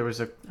that there was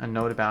a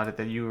note about it,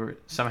 that you were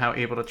somehow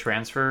able to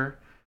transfer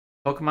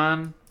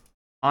Pokemon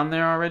on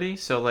there already.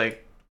 So,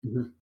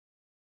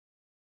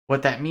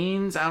 what that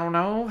means, I don't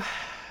know.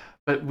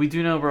 But we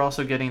do know we're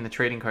also getting the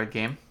trading card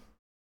game.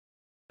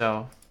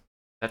 So,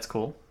 that's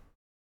cool.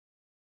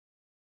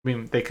 I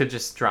mean, they could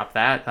just drop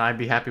that, and I'd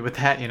be happy with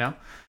that,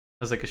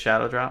 as a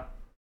shadow drop.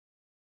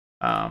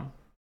 I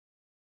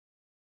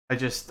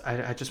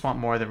just want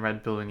more than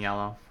Red, Blue, and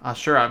Yellow.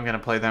 Sure, I'm gonna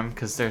play them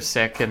because they're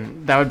sick,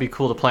 and that would be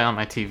cool to play on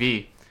my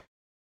TV.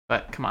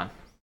 But come on,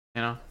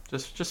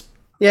 just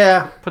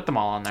put them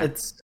all on there.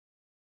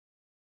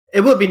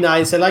 It would be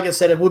nice, and like I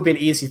said, it would be an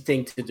easy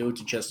thing to do,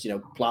 to just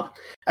plop.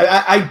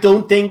 I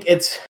don't think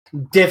it's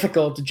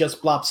difficult to just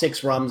plop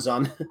 6 ROMs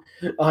on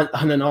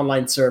an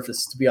online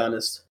service, to be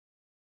honest.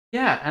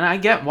 Yeah, and I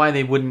get why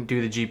they wouldn't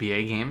do the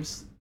GBA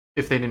games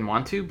if they didn't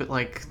want to, but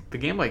the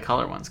Game Boy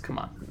Color ones, come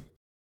on.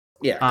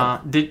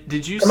 Yeah.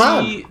 Did you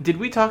see? Did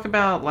we talk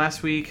about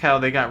last week how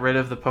they got rid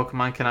of the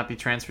Pokemon cannot be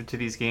transferred to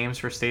these games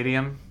for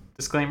Stadium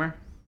disclaimer?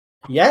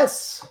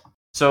 Yes.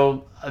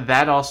 So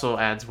that also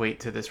adds weight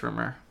to this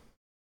rumor.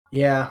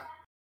 Yeah.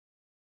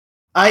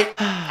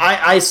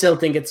 I still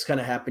think it's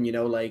gonna happen.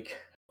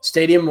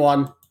 Stadium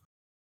 1,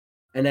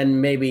 and then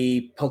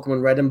maybe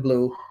Pokemon Red and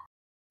Blue.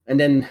 And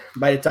then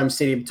by the time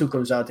Stadium 2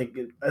 comes out,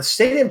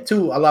 Stadium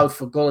 2 allowed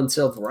for Gold and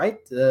Silver, right?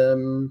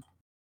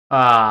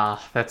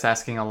 That's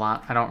asking a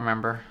lot. I don't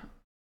remember.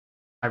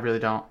 I really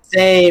don't.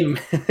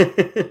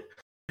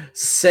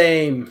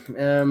 Same.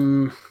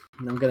 I'm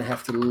going to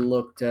have to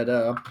look that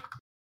up.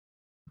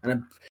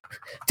 And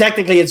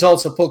technically, it's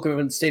also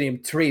Pokemon Stadium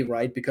 3,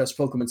 right? Because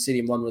Pokemon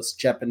Stadium 1 was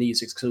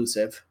Japanese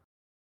exclusive.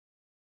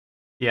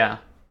 Yeah.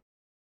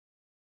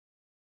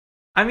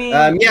 I mean,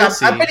 I'm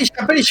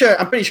pretty sure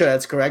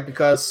that's correct,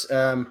 because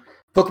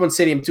Pokemon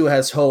Stadium 2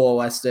 has Ho-Oh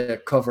as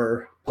the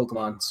cover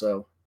Pokemon.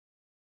 So,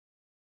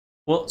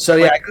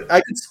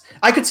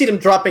 I could see them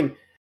dropping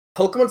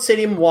Pokemon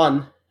Stadium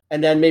 1,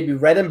 and then maybe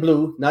Red and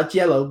Blue, not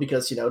Yellow,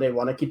 because they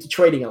want to keep the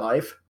trading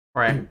alive.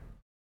 Right.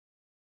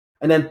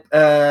 And then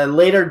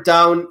later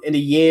down in the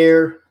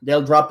year,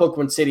 they'll drop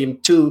Pokemon Stadium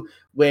 2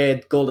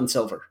 with Gold and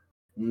Silver,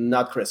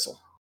 not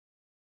Crystal.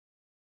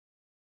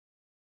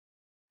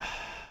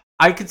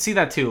 I could see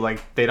that too.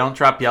 Like, they don't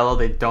drop yellow,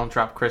 they don't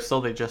drop crystal,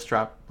 they just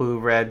drop blue,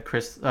 red,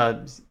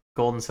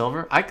 gold, and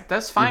silver.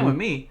 That's fine with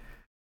me.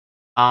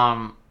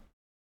 I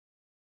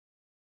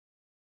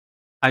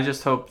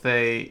just hope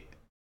they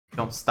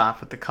don't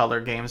stop with the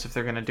color games if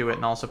they're going to do it,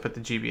 and also put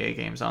the GBA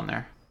games on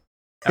there.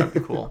 That would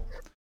be cool.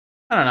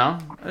 I don't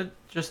know.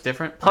 Just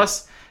different.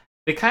 Plus,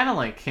 they kind of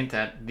like hint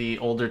at the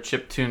older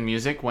chiptune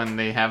music when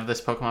they have this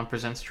Pokemon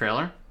Presents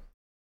trailer.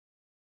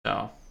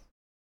 So,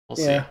 we'll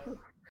see.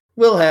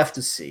 We'll have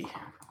to see.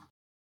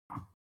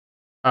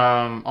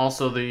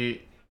 Also,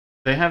 they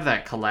have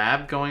that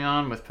collab going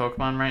on with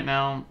Pokemon right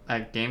now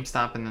at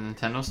GameStop in the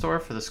Nintendo store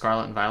for the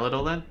Scarlet and Violet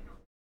OLED.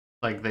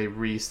 Like, they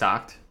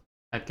restocked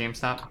at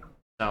GameStop.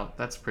 So,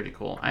 that's pretty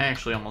cool. I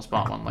actually almost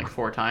bought one like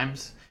 4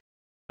 times.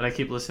 But I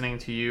keep listening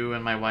to you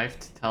and my wife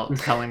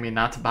telling me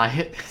not to buy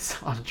it. So,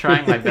 I'm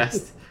trying my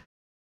best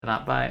to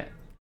not buy it.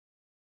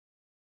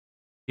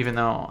 Even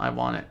though I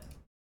want it.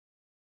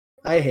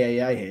 I hear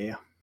you.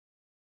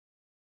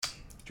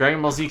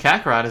 Dragon Ball Z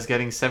Kakarot is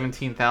getting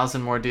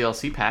 17,000 more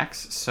DLC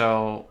packs,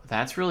 so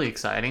that's really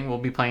exciting. We'll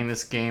be playing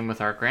this game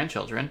with our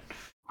grandchildren.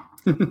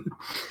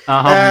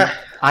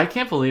 I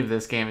can't believe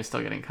this game is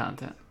still getting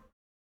content.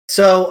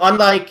 So,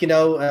 unlike,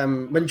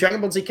 when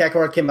Dragon Ball Z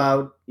Kakarot came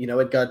out,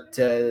 it got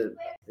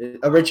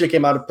originally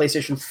came out of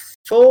PlayStation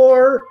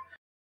 4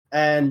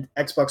 and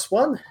Xbox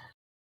One,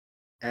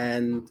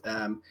 and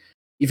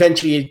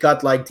eventually it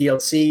got like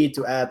DLC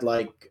to add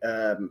like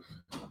I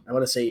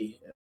want to say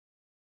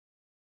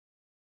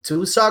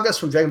 2 sagas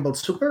from Dragon Ball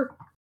Super.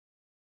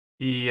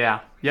 Yeah.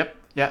 Yep.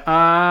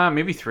 Yeah.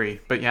 Maybe 3,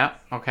 but yeah.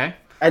 Okay.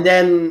 And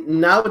then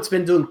now it's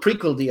been doing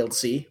prequel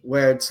DLC,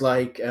 where it's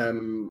like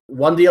one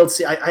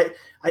DLC.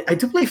 I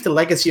do believe the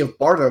Legacy of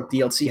Bardock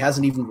DLC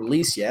hasn't even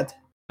released yet.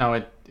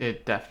 No,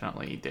 it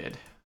definitely did.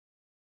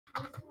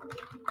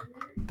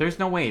 There's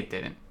no way it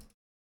didn't.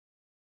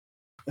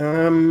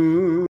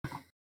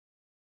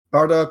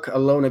 Bardock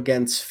Alone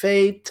Against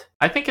Fate.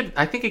 I think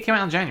it came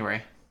out in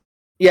January.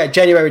 Yeah,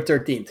 January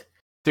 13th.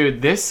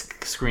 Dude, this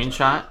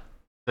screenshot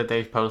that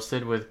they've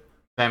posted with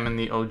them in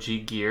the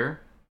OG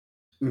gear,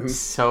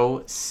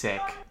 so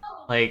sick.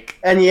 Like,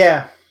 and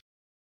yeah,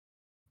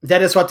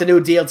 that is what the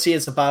new DLC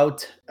is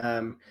about.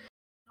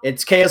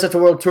 It's Chaos at the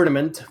World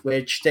Tournament,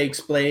 which takes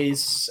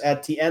place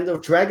at the end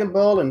of Dragon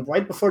Ball and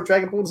right before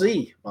Dragon Ball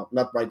Z. Well,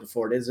 not right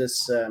before. This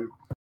is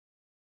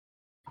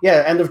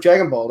end of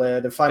Dragon Ball.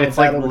 The final it's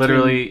battle like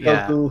literally between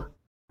Goku.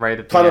 Right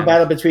at the final end.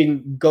 Battle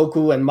between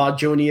Goku and Ma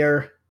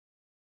Junior.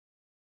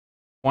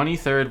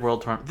 23rd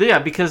World Tournament. Yeah,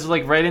 because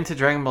like right into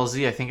Dragon Ball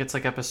Z, I think it's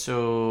like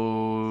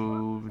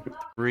episode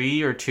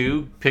 3 or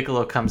 2,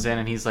 Piccolo comes in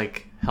and he's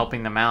like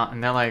helping them out,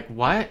 and they're like,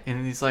 "What?"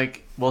 And he's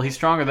like, "Well, he's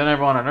stronger than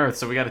everyone on Earth,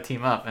 so we got to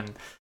team up." And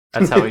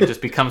that's how he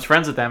just becomes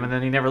friends with them, and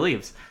then he never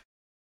leaves.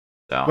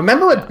 So,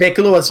 remember when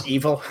Piccolo was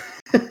evil?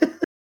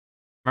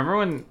 Remember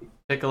when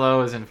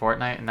Piccolo was in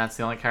Fortnite, and that's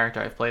the only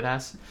character I've played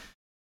as?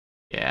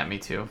 Yeah, me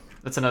too.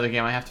 That's another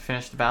game I have to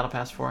finish the Battle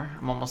Pass for.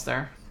 I'm almost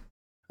there.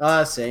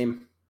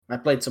 Same. I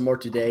played some more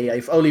today.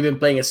 I've only been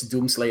playing as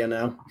Doomslayer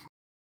now.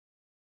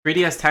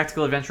 3DS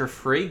Tactical Adventure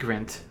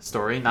Fragrant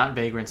Story, not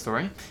Vagrant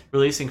Story,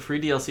 releasing free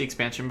DLC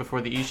expansion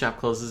before the eShop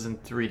closes in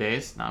 3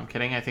 days. No, I'm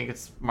kidding. I think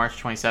it's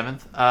March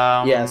 27th.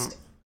 Yes.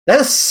 That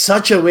is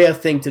such a weird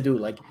thing to do.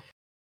 Like,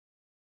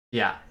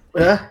 yeah.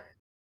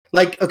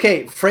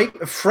 Okay,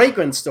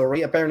 Fragrant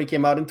Story apparently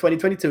came out in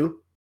 2022.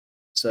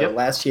 So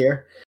last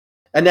year.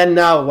 And then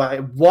now,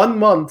 1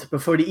 month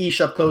before the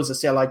eShop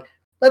closes, they're like,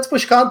 let's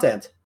push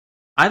content.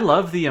 I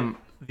love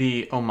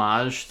the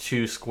homage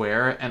to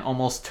Square and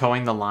almost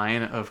towing the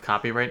line of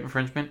copyright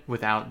infringement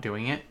without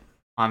doing it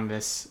on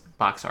this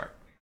box art.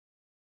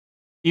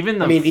 Even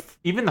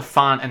the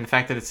font and the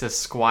fact that it says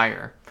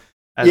Squire.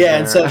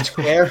 Instead of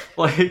Square.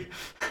 like,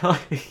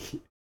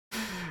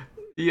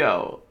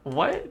 yo,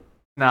 what?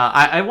 Nah,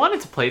 I wanted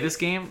to play this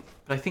game,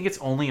 but I think it's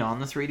only on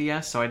the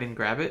 3DS, so I didn't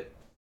grab it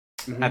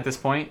at this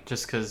point,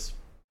 just because,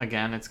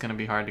 again, it's going to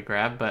be hard to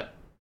grab, but...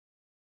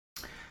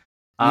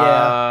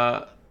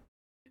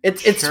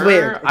 It's sure,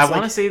 weird. I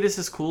want to say this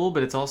is cool,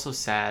 but it's also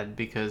sad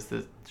because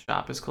the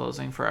shop is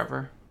closing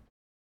forever.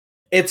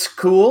 It's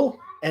cool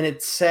and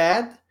it's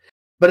sad,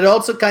 but it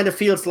also kind of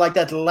feels like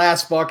that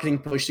last marketing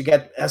push to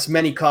get as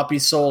many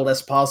copies sold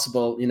as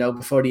possible,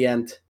 before the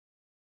end.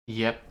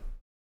 Yep.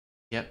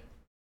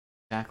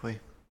 Exactly.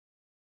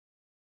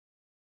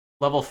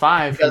 Level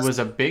 5, who was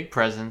a big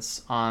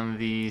presence on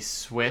the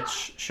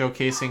Switch,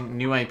 showcasing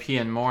new IP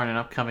and more in an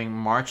upcoming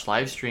March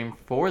livestream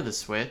for the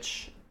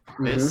Switch.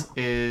 This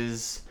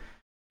is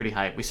pretty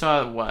hype. We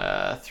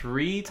saw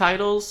 3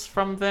 titles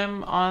from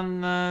them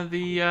on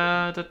the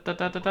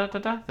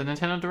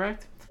Nintendo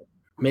Direct.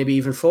 Maybe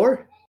even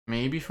 4.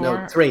 Maybe 4.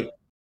 No, 3.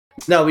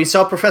 No, we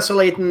saw Professor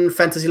Layton,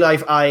 Fantasy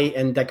Life I,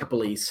 and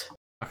Decapolice.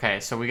 Okay,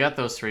 so we got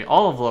those 3,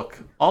 all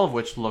of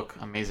which look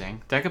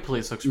amazing.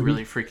 Decapolice looks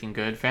really freaking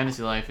good.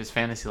 Fantasy Life is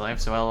Fantasy Life,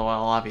 so LOL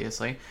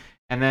obviously.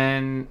 And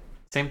then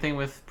same thing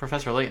with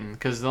Professor Layton,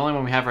 because the only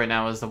one we have right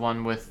now is the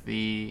one with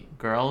the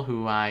girl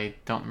who I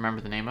don't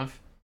remember the name of.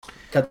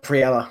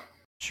 Catriella.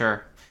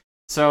 Sure.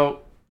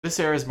 So This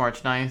airs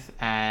March 9th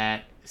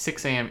at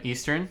 6 a.m.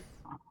 Eastern,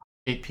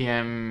 8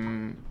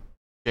 p.m.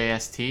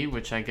 JST,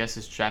 which I guess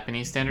is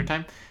Japanese Standard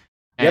Time,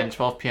 and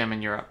 12 p.m.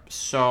 in Europe.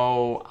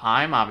 So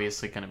I'm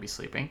obviously going to be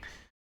sleeping.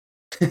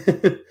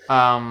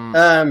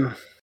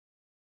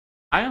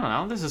 I don't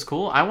know. This is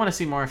cool. I want to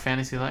see more of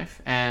Fantasy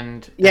Life.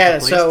 And yeah,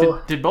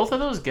 so did both of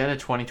those get a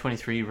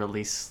 2023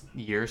 release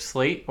year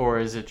slate, or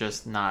is it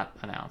just not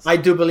announced? I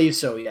do believe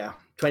so. Yeah,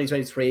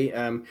 2023.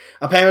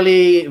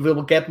 Apparently, we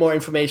will get more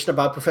information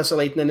about Professor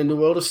Layton and the New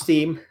World of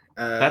Steam.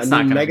 That's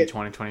not going to be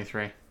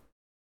 2023.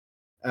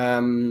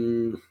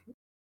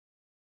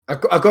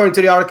 According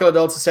to the article, it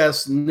also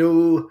says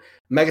new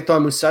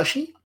Megaton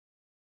Musashi.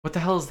 What the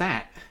hell is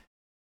that?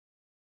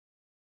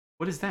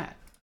 What is that?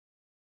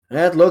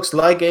 That looks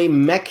like a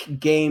mech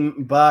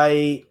game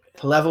by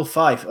Level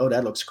 5. Oh,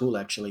 that looks cool,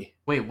 actually.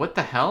 Wait, what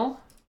the hell?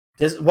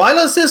 Why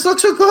does this look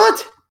so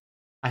good?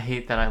 I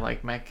hate that I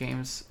like mech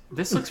games.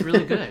 This looks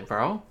really good,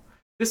 bro.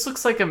 This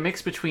looks like a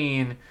mix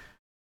between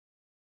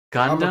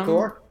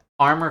Gundam,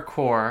 Armor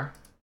Core,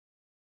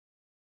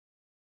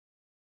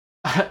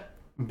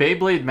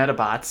 Beyblade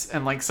Metabots,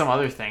 and like some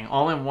other thing,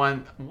 all in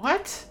one.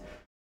 What?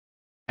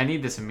 I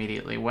need this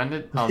immediately. When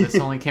did? Oh, this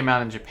only came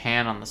out in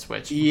Japan on the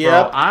Switch.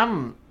 Yep. Bro,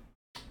 I'm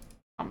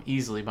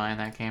easily buying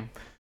that game.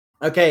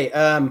 Okay.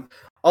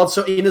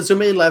 Also,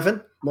 Inazuma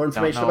 11. More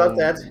information about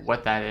that.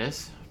 What that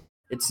is?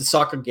 It's the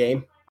soccer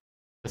game.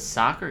 The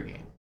soccer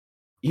game.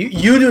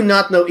 You do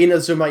not know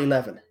Inazuma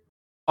 11.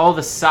 Oh,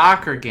 the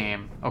soccer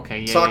game.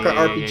 Okay. Yeah. Soccer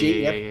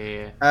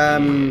RPG.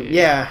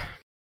 Yeah.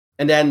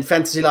 And then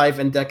Fantasy Life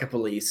and Deca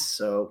Police.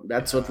 So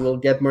that's what we'll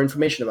get more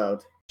information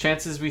about.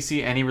 Chances we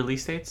see any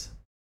release dates?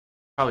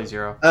 Probably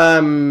 0.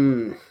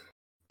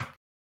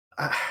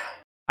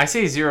 I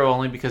say 0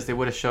 only because they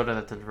would have showed it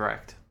at the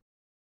Direct.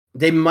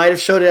 They might have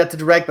showed it at the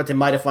Direct, but they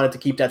might have wanted to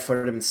keep that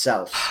for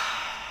themselves.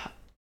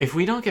 If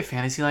we don't get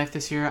Fantasy Life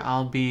this year,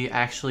 I'll be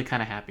actually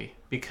kind of happy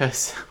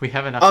because we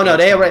have enough. Oh no,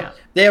 they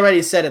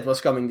already said it was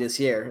coming this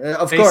year.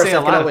 Of course,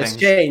 that can always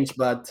change,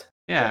 but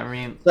yeah, I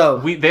mean, so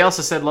they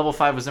also said Level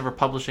 5 was never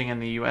publishing in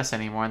the US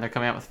anymore, and they're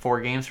coming out with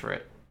 4 games for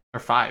it, or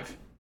 5.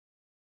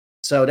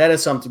 So that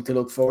is something to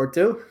look forward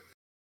to.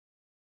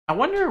 I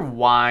wonder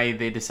why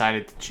they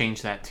decided to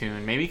change that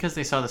tune. Maybe because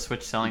they saw the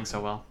Switch selling so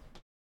well.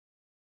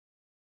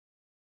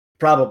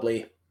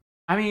 Probably.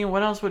 I mean,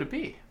 what else would it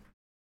be?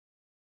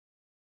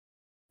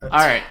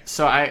 Alright,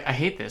 so I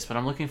hate this, but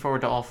I'm looking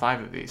forward to all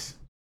 5 of these.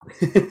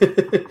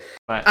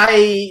 But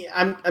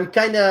I'm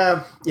kind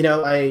of,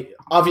 I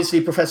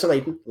obviously Professor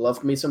Layton,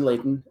 loved me some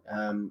Layton.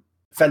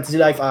 Fantasy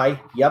Life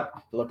yep,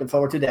 looking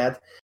forward to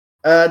that.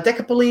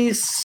 Deca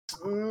Police.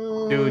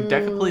 Dude,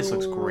 Deca Police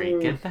looks great.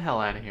 Get the hell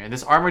out of here.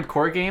 This Armored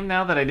Core game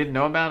now that I didn't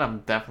know about,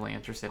 I'm definitely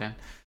interested in.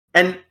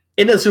 And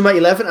Inazuma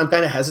 11, I'm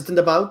kind of hesitant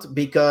about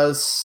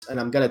because, and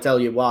I'm going to tell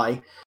you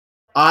why,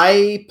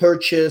 I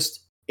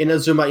purchased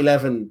Inazuma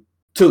 11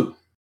 2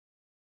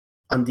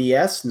 on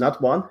DS,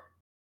 not 1.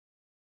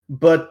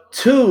 But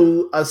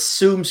 2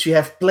 assumes you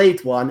have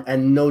played 1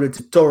 and know the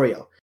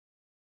tutorial.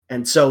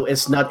 And so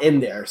it's not in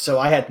there. So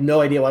I had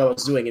no idea what I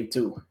was doing in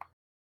 2.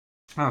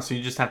 Oh, so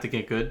you just have to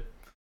get good?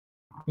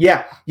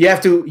 Yeah, you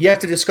have to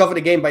discover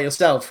the game by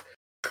yourself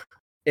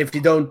if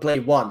you don't play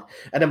 1.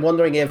 And I'm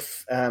wondering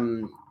if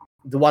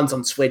the ones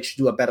on Switch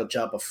do a better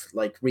job of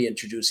like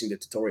reintroducing the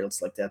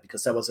tutorials like that,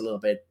 because that was a little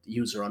bit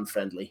user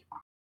unfriendly.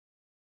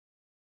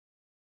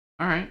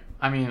 All right.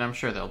 I mean, I'm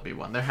sure there'll be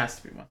one. There has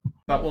to be one.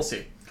 But we'll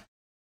see.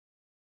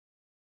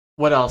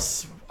 What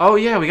else? Oh,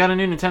 yeah, we got a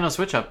new Nintendo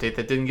Switch update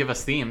that didn't give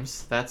us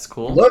themes. That's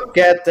cool. Look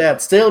at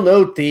that. Still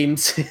no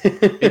themes.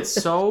 It's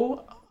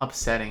so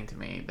upsetting to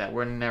me that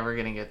we're never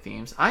going to get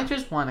themes. I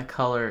just want a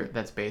color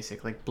that's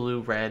basic, like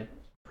blue, red,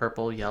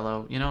 purple,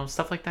 yellow,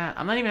 stuff like that.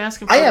 I'm not even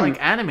asking for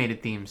like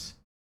animated themes.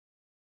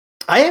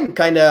 I am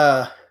kind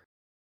of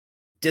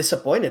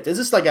disappointed. This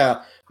is like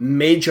a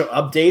major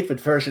update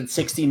with version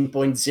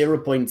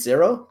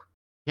 16.0.0.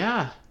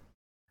 Yeah.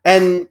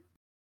 And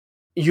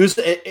use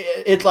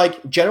it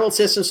like general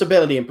system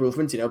stability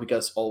improvements,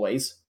 because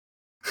always.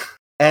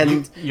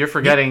 And you're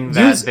forgetting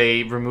that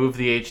they removed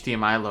the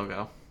HDMI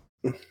logo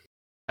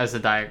as a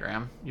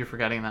diagram. You're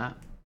forgetting that.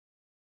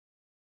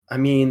 I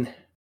mean,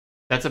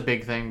 that's a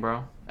big thing,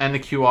 bro. And the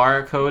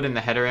QR code in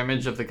the header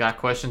image of the Got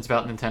Questions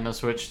About Nintendo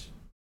Switch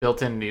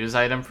built-in news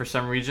item for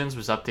some regions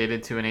was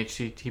updated to an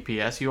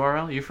HTTPS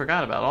URL. You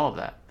forgot about all of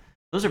that.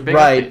 Those are big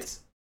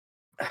updates.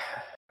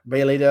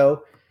 Really,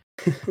 though?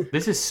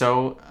 This is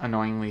so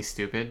annoyingly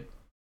stupid.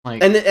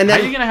 Like, and how are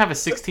you going to have a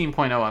 16.0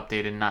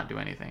 update and not do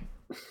anything?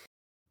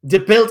 The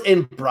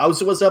built-in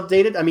browser was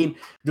updated. I mean,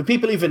 do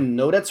people even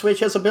know that Switch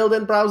has a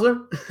built-in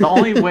browser? The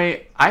only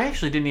way... I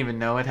actually didn't even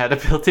know it had a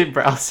built-in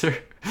browser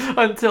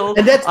until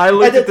I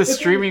looked at the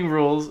streaming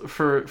rules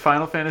for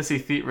Final Fantasy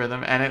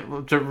Theatrhythm, and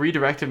it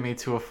redirected me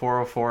to a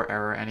 404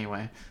 error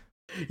anyway.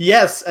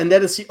 Yes, and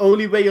that is the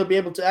only way you'll be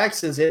able to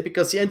access it,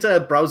 because the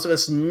internet browser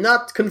is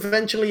not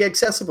conventionally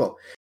accessible.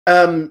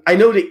 I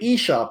know the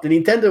eShop, the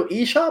Nintendo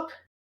eShop,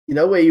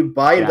 where you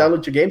buy and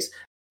download your games,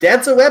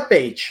 that's a web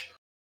page.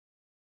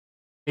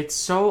 It's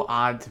so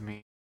odd to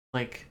me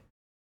like,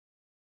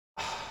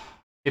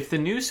 if the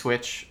new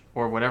Switch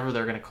or whatever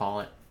they're gonna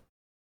call it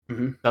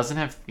doesn't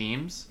have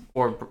themes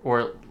or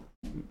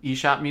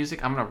eShop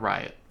music, I'm gonna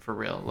riot for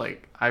real.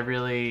 Like, I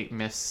really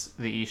miss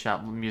the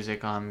eShop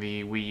music on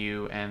the Wii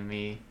U and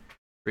the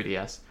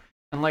 3DS.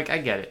 And like, I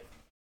get it.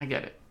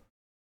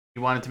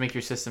 You wanted to make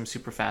your system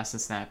super fast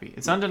and snappy.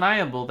 It's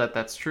undeniable that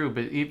that's true,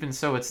 but even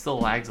so, it still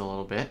lags a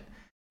little bit.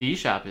 The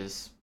eShop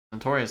is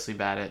notoriously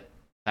bad at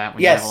that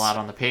when you have a lot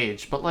on the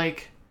page. But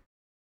like,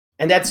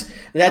 and that's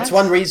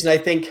one reason I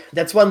think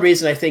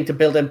the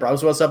built-in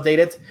browser was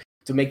updated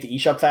to make the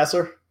eShop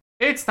faster.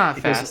 It's not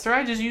faster.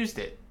 I just used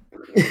it.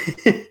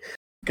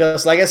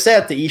 Because, like I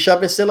said, the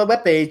eShop is still a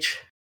web page.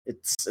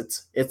 It's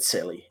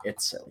silly.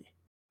 It's silly.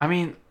 I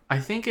mean, I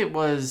think the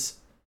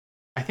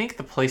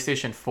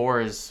PlayStation 4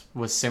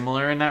 was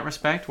similar in that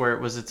respect, where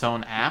it was its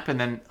own app, and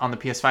then on the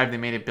PS5 they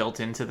made it built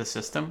into the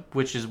system,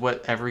 which is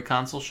what every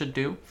console should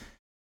do.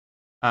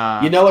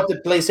 You know what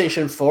the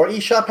PlayStation 4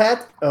 eShop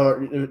had,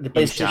 or the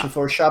PlayStation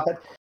 4 shop had?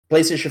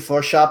 PlayStation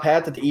 4 shop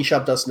had that the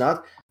eShop does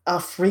not. A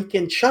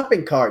freaking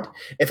shopping cart.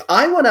 If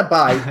I want to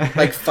buy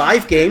like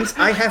 5 games,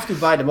 I have to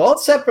buy them all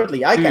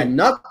separately. I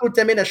cannot put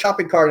them in a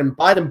shopping cart and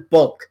buy them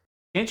bulk.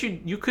 Can't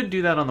you? You could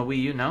do that on the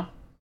Wii U, no?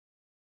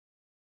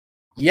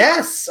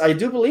 Yes, I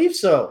do believe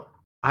so.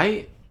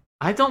 I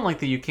don't like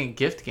that you can't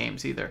gift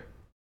games either.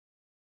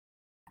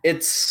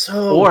 It's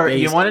so Or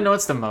basic. You want to know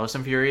what's the most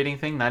infuriating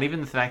thing? Not even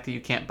the fact that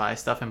you can't buy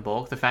stuff in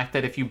bulk. The fact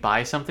that if you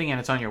buy something and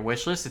it's on your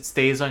wish list, it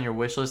stays on your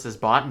wish list as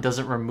bought and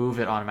doesn't remove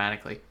it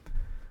automatically.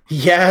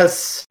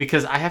 Yes.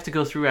 Because I have to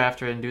go through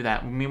after and do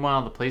that.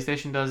 Meanwhile, the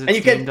PlayStation does it,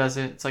 Steam does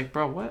it. It's like,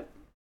 bro, what?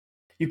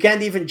 You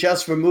can't even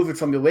just remove it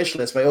from your wish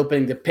list by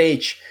opening the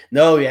page.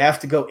 No, you have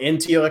to go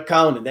into your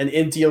account and then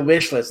into your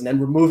wish list and then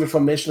remove it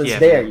from wish list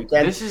there. You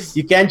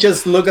can't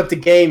just look up the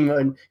game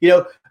and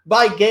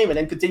buy a game and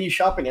then continue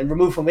shopping and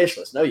remove from wish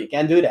list. No, you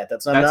can't do that.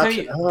 That's not an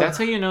option. That's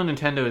how you know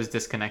Nintendo is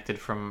disconnected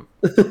from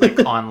like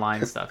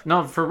online stuff.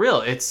 No, for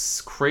real,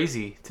 it's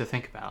crazy to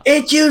think about.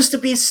 It used to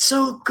be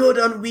so good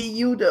on Wii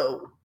U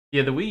though.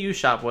 Yeah, the Wii U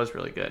shop was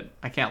really good.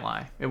 I can't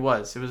lie. It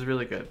was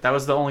really good. That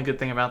was the only good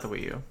thing about the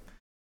Wii U.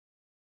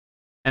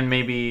 And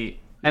the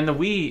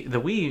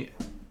Wii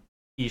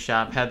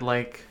eShop had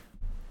like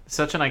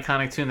such an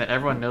iconic tune that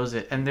everyone knows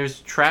it, and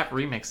there's trap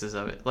remixes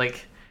of it.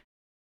 Like,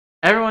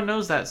 everyone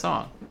knows that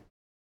song.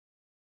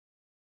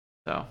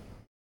 So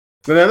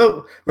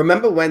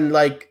remember when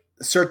like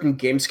certain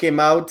games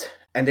came out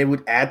and they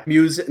would add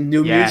new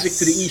music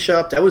to the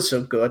eShop? That was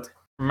so good.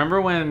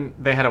 Remember when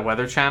they had a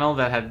weather channel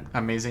that had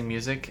amazing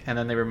music, and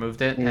then they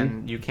removed it,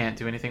 and you can't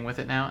do anything with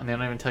it now, and they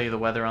don't even tell you the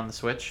weather on the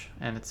Switch,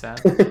 and it's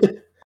sad.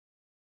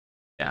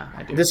 Yeah,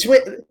 I do. The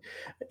Switch,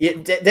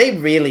 they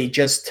really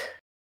just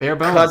bare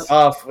bones. Cut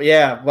off,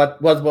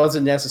 what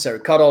wasn't necessary.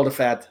 Cut all the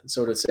fat,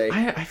 so to say.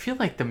 I feel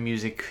like the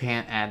music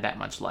can't add that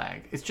much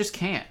lag. It just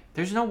can't.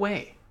 There's no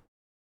way.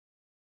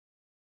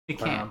 It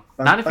can't.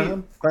 Not if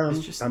you. It's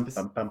just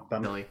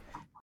silly.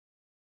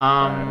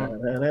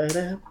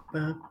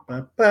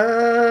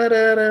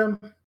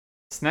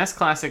 SNES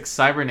Classic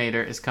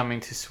Cybernator is coming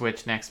to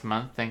Switch next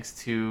month thanks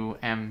to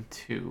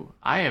M2.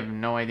 I have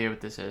no idea what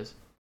this is.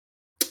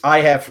 I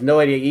have no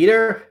idea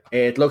either.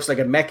 It looks like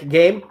a mech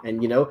game,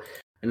 and I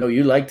know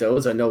you like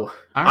those. I know.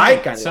 Right. I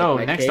kind of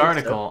like next games,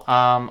 article. So.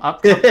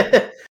 Up.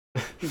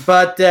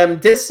 But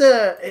this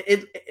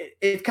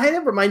it kind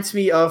of reminds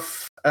me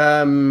of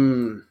I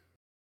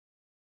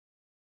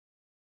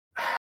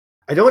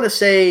don't want to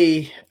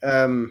say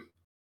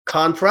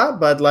Contra,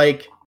 but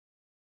like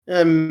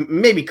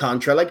maybe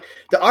Contra. Like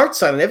the art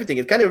style and everything,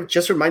 it kind of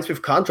just reminds me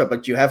of Contra,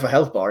 but you have a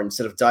health bar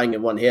instead of dying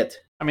in one hit.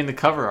 I mean, the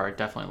cover art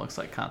definitely looks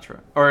like Contra.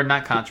 Or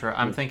not Contra,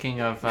 I'm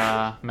thinking of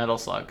Metal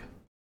Slug.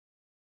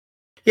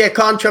 Yeah,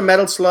 Contra,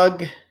 Metal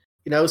Slug,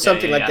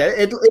 something like that.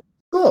 It's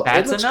cool.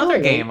 That's another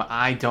game.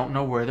 I don't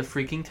know where the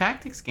freaking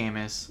Tactics game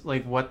is.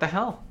 Like, what the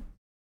hell?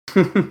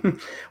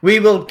 We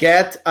will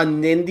get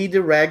an Indie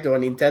Direct or a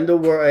Nintendo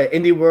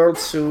Indie World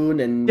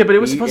soon. Yeah, but it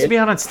was supposed to be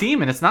out on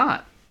Steam, and it's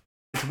not.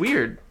 It's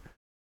weird.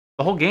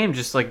 The whole game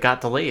just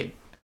got delayed.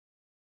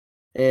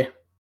 Yeah.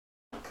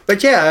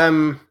 But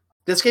yeah,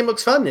 this game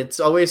looks fun. It's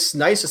always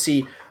nice to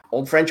see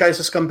old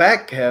franchises come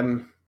back.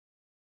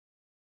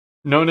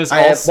 Known as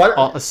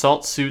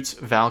Assault Suits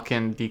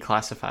Valken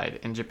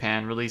Declassified in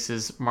Japan,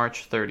 releases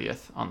March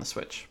 30th on the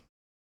Switch.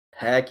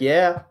 Heck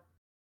yeah.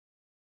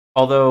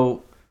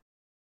 Although,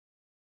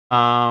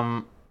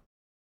 we're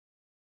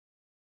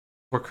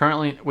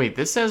currently... Wait,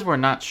 this says we're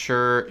not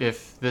sure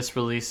if this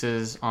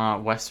releases on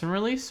a Western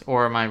release,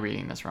 or am I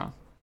reading this wrong?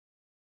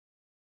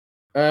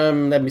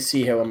 Let me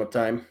see here one more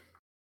time.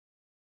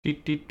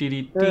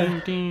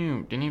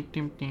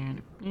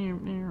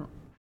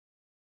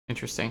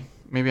 Interesting.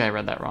 Maybe I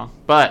read that wrong.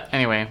 But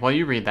anyway, while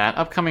you read that,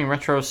 upcoming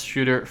retro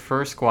shooter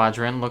First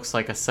Squadron looks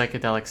like a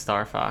psychedelic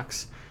Star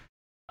Fox.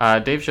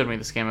 Dave showed me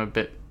this game a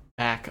bit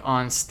back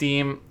on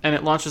Steam, and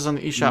it launches on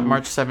the eShop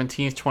March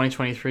 17th,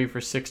 2023 for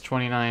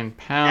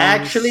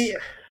 £629.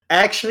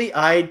 Actually,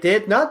 I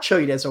did not show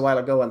you this a while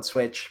ago on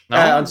Switch.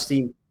 On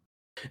Steam.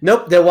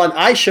 Nope, the one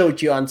I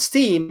showed you on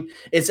Steam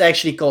is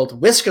actually called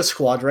Whisker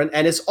Squadron,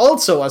 and it's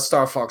also a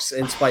Star Fox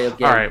inspired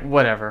game. All right,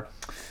 whatever.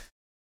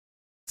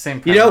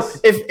 Same premise. You know,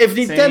 if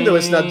Nintendo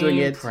is not doing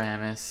it,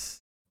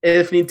 premise.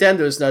 If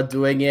Nintendo is not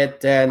doing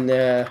it, then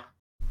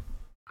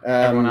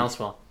everyone else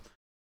will.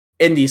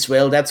 Indies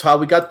will. That's how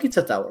we got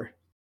Pizza Tower.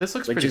 This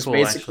looks pretty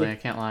cool, actually. I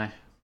can't lie.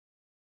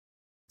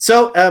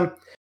 So,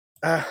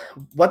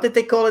 what did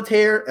they call it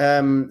here?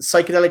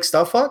 Psychedelic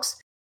Star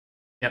Fox.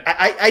 Yep.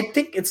 I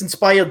think it's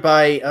inspired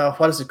by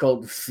what is it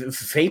called?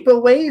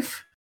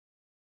 Vaporwave.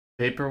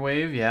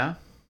 Vaporwave, yeah.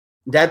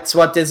 That's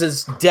what this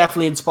is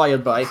definitely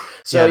inspired by.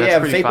 So yeah,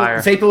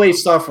 Vaporwave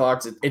Star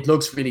Fox. It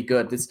looks really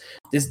good. This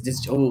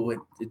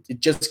it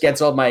just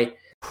gets all my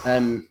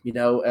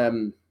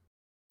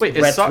Wait,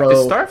 is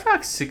Star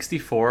Fox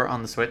 64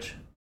 on the Switch?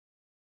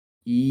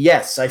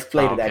 Yes, I've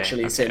played it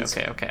actually since.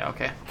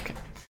 Okay.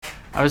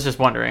 I was just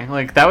wondering.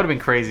 Like, that would have been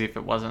crazy if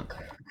it wasn't.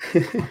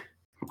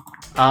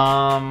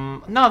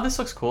 No, this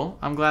looks cool.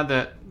 I'm glad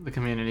that the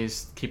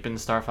community's keeping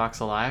Star Fox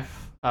alive.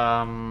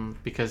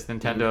 Because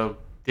Nintendo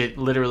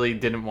literally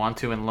didn't want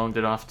to and loaned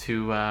it off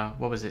to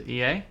what was it,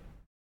 EA?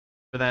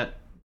 For that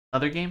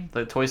other game?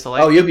 The Toys to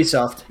Life? Oh,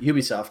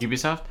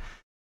 Ubisoft.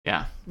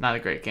 Yeah, not a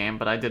great game,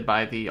 but I did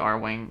buy the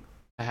R-Wing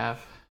I have.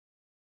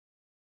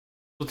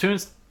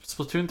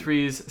 Splatoon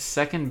 3's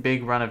second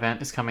big run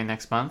event is coming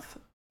next month.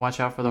 Watch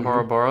out for the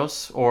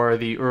Ouroboros, or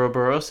the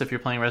Ouroboros if you're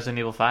playing Resident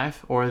Evil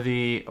 5, or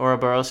the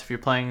Ouroboros if you're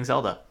playing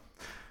Zelda.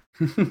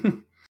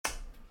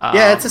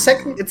 Yeah, it's a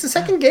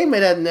second game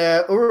with an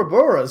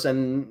Ouroboros,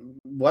 and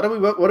what are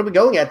we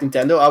going at,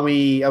 Nintendo? Are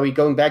we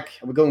going back?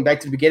 Are we going back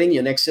to the beginning?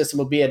 Your next system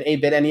will be an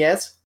 8-bit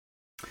NES.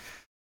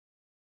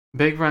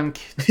 Big Run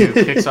 2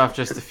 kicks off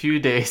just a few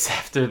days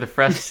after the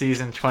fresh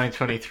season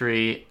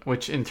 2023,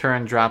 which in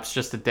turn drops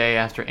just a day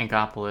after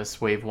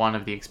Inkopolis Wave 1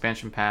 of the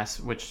expansion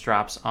pass, which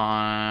drops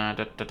on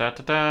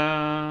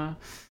February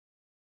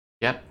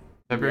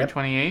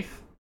 28th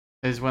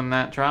is when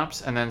that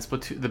drops, and then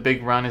Splatoon, the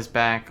Big Run is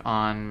back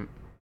on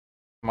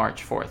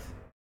March 4th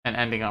and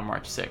ending on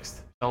March 6th.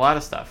 A lot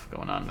of stuff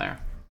going on there.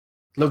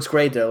 Looks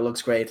great though.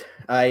 Looks great.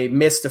 I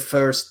missed the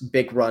first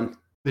Big Run.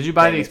 Did you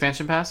buy the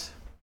expansion pass?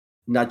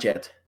 Not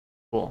yet.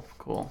 Cool.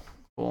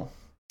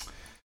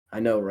 I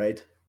know,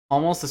 right?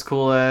 Almost as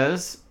cool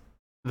as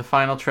the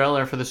final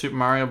trailer for the Super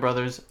Mario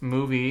Brothers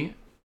movie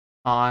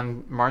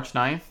on March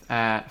 9th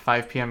at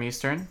 5 p.m.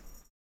 Eastern,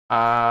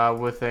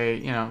 with a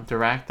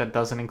direct that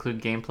doesn't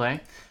include gameplay.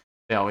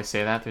 They always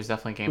say that. There's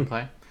definitely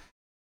gameplay.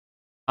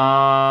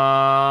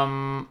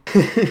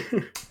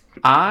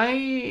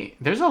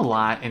 There's a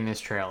lot in this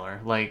trailer.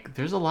 Like,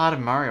 there's a lot of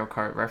Mario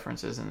Kart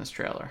references in this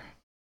trailer.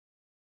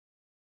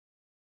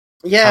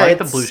 Yeah, I like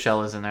the blue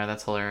shell is in there.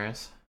 That's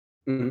hilarious.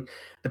 The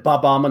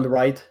Bob-omb on the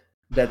right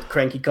that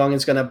Cranky Kong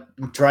is gonna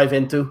drive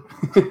into.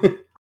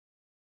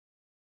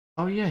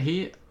 Oh yeah,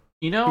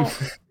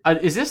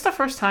 is this the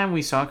first time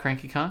we saw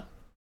Cranky Kong?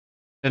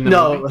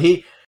 No,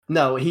 movie?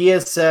 he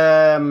is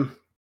in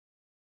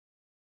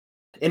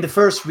the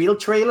first real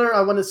trailer,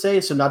 I want to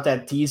say. So not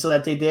that teaser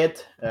that they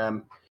did,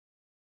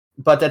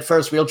 but that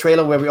first real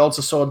trailer where we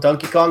also saw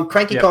Donkey Kong.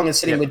 Cranky Kong is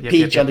sitting with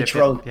Peach on the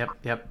throne.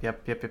 Yep.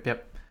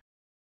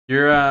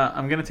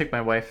 I'm gonna take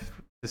my wife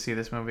to see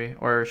this movie,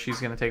 or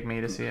she's gonna take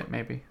me to see it,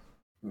 maybe.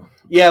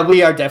 Yeah,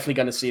 we are definitely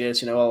gonna see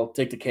this. I'll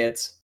take the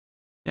kids.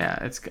 Yeah,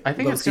 I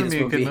think it's gonna be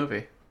a good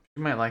movie.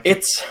 You might like it.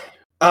 It's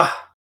I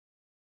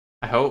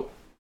hope.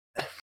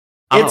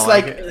 It's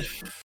like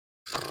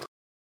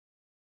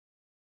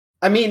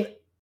I mean,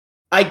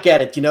 I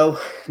get it.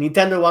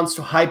 Nintendo wants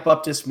to hype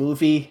up this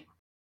movie.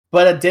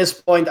 But at this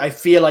point, I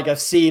feel like I've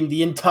seen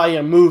the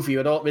entire movie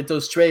with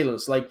those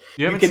trailers. Like,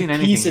 you can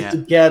piece it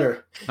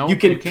together. Nope, you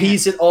can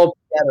piece it all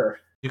together.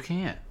 You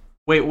can't.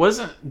 Wait,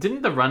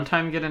 didn't the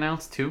runtime get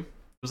announced too?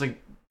 It was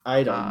like,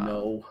 I don't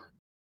know.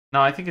 No,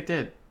 I think it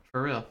did.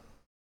 For real.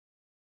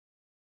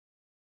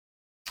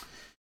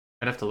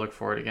 I'd have to look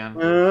for it again.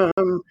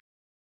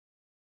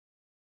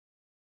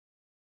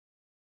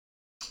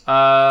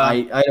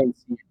 I don't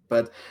see it,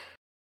 but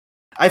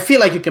I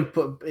feel like you can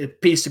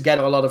piece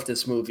together a lot of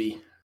this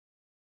movie.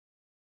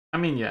 I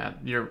mean, yeah,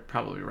 you're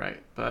probably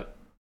right, but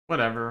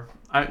whatever.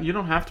 You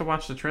don't have to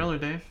watch the trailer,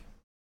 Dave.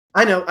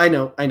 I know. I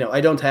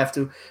don't have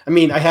to. I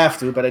mean, I have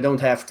to, but I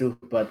don't have to.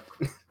 But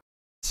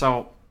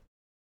so,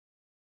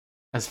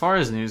 as far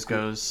as news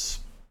goes,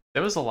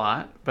 there was a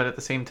lot, but at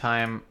the same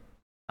time,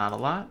 not a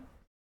lot.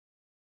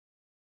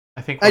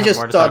 I think we'll have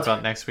more to talk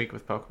about next week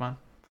with Pokemon.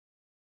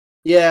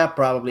 Yeah,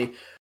 probably.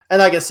 And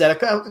like I said,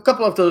 a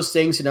couple of those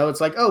things,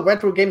 it's like, oh,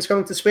 retro games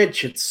coming to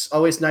Switch. It's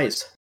always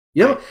nice.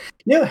 You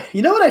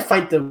know what I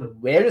find the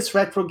weirdest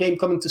retro game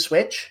coming to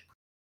Switch?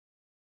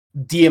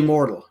 The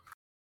Immortal.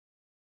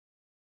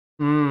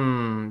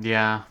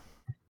 Yeah.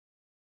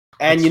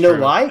 And you know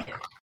why?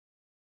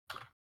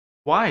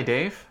 Why,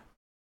 Dave?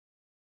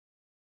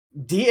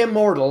 The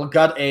Immortal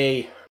got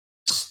a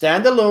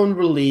standalone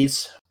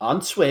release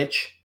on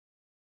Switch,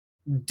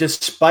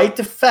 despite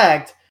the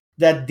fact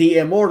that The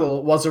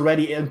Immortal was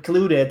already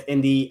included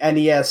in the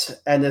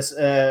NES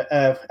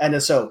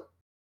NSO.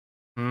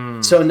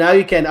 So now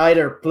you can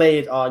either play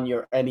it on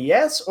your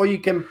NES or you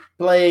can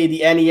play the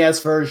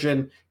NES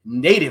version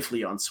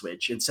natively on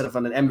Switch instead of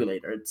on an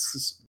emulator.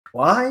 It's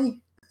why?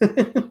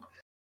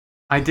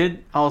 I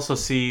did also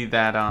see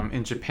that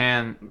in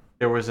Japan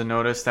there was a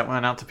notice that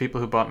went out to people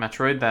who bought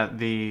Metroid that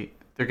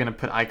they're going to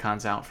put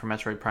icons out for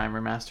Metroid Prime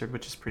Remastered,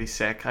 which is pretty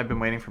sick. I've been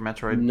waiting for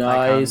Metroid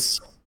nice.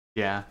 Icons.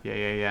 Yeah.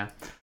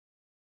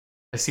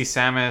 I see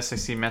Samus, I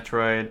see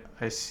Metroid,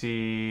 I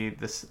see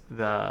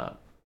the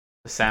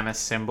Samus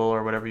symbol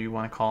or whatever you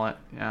want to call it.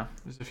 Yeah,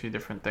 there's a few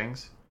different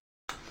things.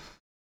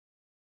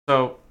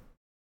 So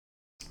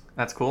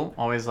that's cool.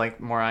 Always like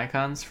more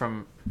icons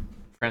from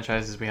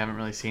franchises we haven't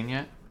really seen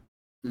yet.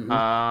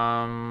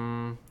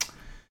 Mm-hmm.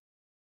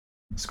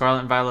 Scarlet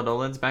and Violet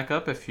OLED's back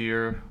up if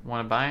you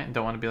want to buy it and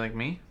don't want to be like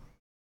me.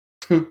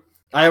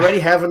 I already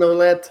have an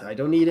OLED. I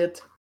don't need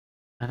it.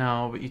 I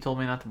know, but you told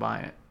me not to buy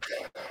it.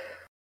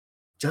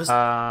 Just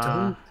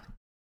don't.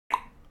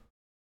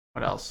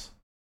 What else?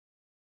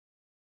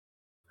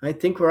 I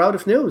think we're out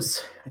of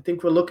news. I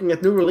think we're looking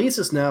at new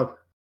releases now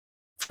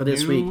for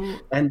this week.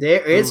 And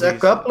there is a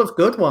couple of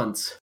good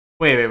ones.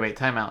 Wait.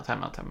 Time out.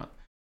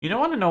 You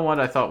want to know what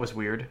I thought was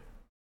weird?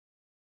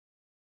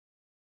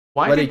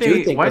 Why did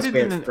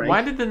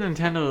the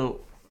Nintendo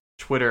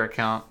Twitter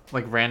account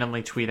like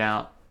randomly tweet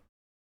out?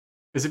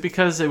 Is it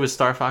because it was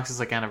Star Fox's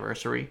like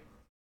anniversary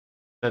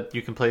that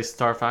you can play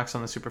Star Fox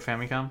on the Super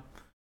Famicom?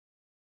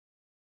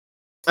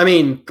 I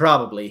mean,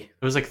 probably.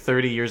 It was like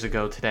 30 years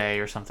ago today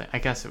or something. I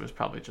guess it was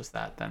probably just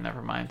that. Then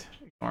never mind.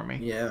 Ignore me.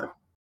 Yeah.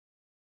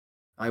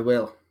 I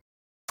will.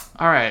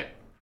 All right.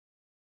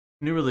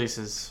 New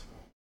releases.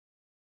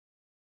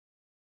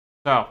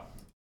 So,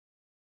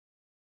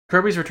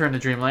 Kirby's Return to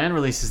Dreamland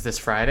releases this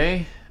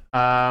Friday.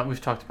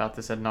 We've talked about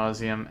this ad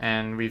nauseum,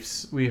 and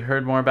we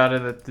heard more about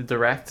it at the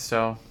Direct,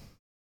 so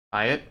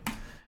buy it.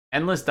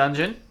 Endless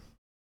Dungeon,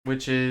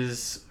 which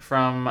is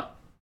from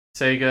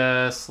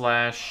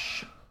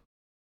Sega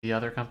 / the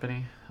other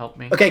company. Help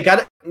me. Okay,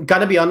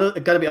 gotta be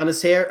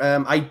honest here.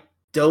 I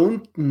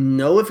don't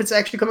know if it's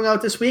actually coming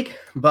out this week,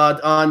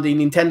 but on the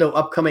Nintendo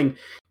upcoming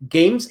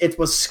games, it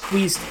was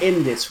squeezed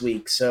in this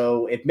week.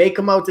 So it may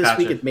come out this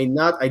week, it may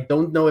not. I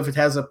don't know if it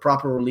has a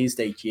proper release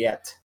date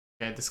yet.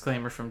 Okay,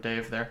 disclaimer from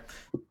Dave there.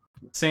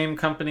 Same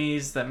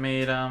companies that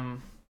made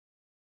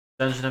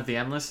Dungeon of the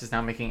Endless is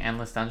now making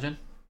Endless Dungeon,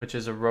 which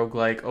is a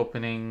roguelike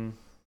opening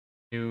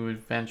new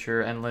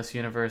adventure, endless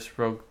universe,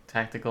 rogue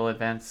tactical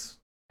advance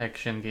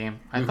action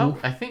game.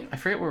 I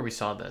forget where we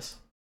saw this.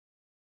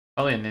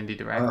 Probably an indie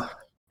direct.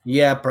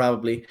 Yeah,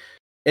 probably.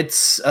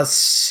 It's a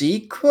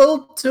sequel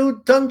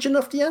to Dungeon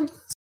of the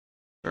Endless?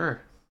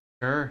 Sure.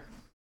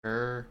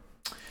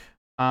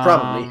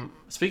 Probably.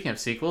 Speaking of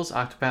sequels,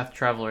 Octopath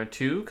Traveler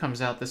 2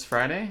 comes out this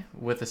Friday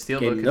with a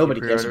steelbook if you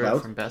pre-order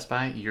it from Best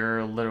Buy.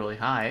 You're literally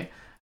high.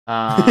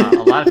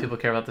 A lot of people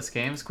care about this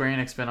game. Square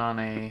Enix been on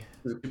a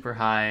super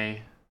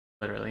high,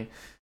 literally,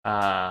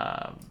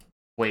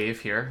 wave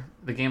here.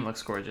 The game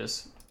looks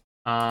gorgeous.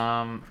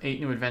 8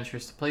 new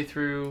adventures to play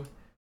through.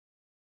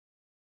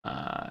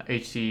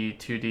 HD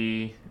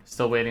 2D.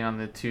 Still waiting on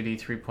the 2D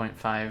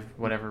 3.5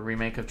 whatever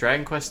remake of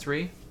Dragon Quest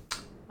 3.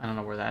 I don't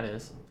know where that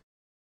is.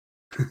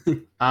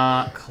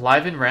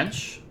 Clive and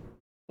Wrench.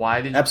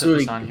 Why did you put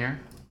this on here?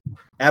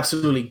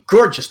 Absolutely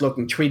gorgeous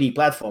looking 3D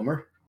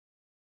platformer.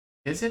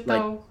 Is it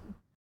though?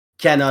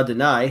 Cannot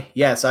deny.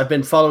 Yes, I've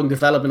been following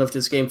development of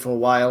this game for a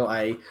while.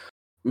 I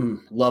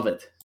love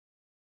it.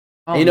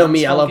 Oh, you know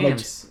me, I love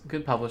games.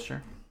 Good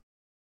publisher.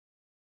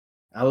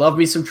 I love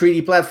me some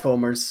 3D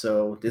platformers,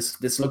 so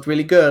this looked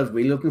really good.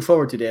 Really looking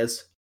forward to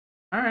this.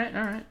 All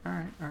right.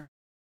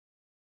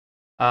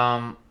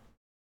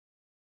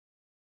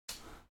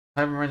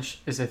 Clive and Wrench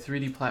is a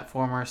 3D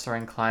platformer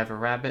starring Clive, a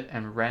rabbit,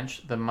 and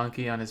Wrench, the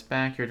monkey on his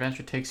back. Your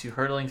adventure takes you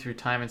hurtling through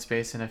time and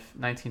space in a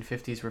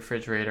 1950s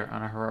refrigerator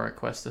on a heroic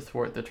quest to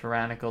thwart the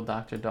tyrannical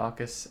Dr.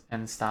 Dawkins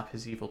and stop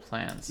his evil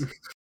plans.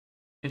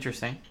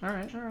 Interesting. All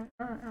right.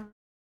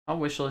 I'll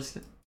wishlist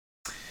it.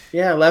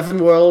 Yeah,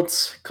 11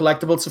 worlds,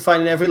 collectibles to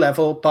find in every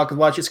level, pocket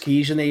watches,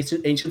 keys, and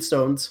ancient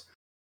stones.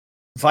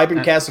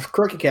 Vibrant cast of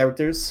quirky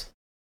characters.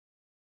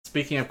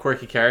 Speaking of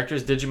quirky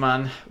characters,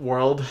 Digimon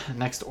World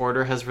Next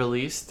Order has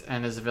released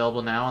and is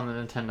available now on the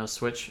Nintendo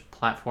Switch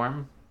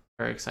platform.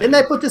 Very exciting.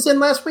 Didn't I put this in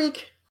last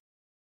week?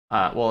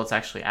 Well, it's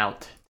actually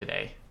out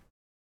today.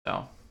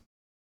 So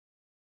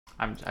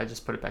I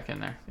just put it back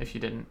in there. If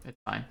you didn't, it's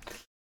fine.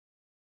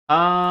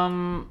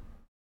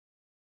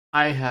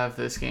 I have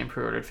this game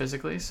pre-ordered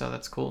physically, so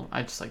that's cool.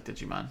 I just like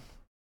Digimon.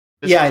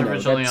 This was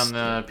originally on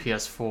the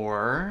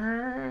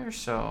PS4,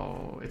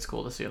 so it's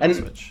cool to see it on the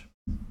Switch.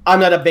 I'm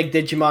not a big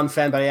Digimon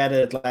fan, but I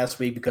added it last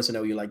week because I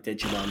know you like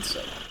Digimon,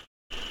 so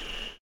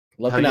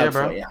looking out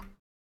for you.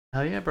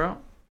 Hell yeah, bro.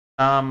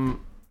 Yeah,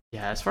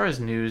 as far as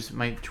news,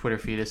 my Twitter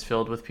feed is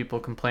filled with people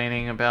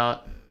complaining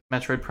about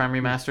Metroid Prime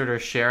Remastered or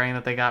sharing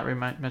that they got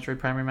Metroid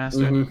Prime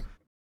Remastered.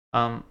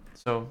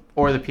 Mm-hmm.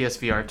 Or the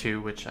PSVR 2,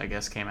 which I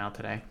guess came out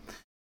today.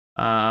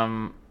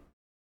 And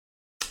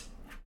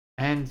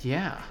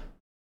yeah.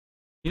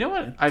 You know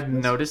what I've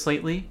noticed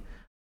lately?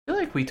 I feel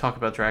like we talk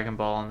about Dragon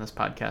Ball on this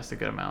podcast a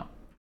good amount.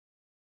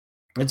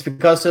 It's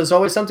because there's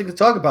always something to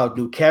talk about.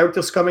 New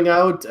characters coming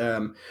out,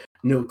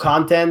 new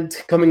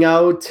content coming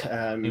out,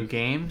 new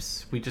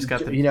games. We just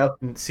got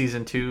the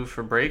season 2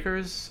 for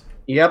Breakers.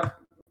 Yep.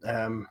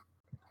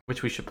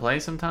 Which we should play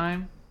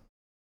sometime.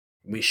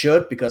 We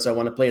should, because I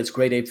want to play as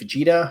Great Ape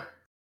Vegeta.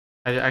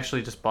 I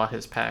actually just bought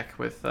his pack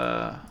with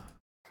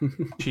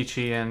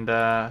Chi-Chi and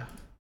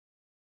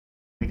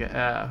who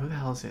the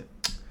hell is it?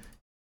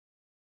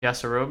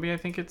 Yajirobe, I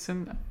think it's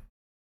in. I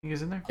think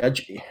he's in there.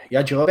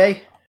 Yajirobe.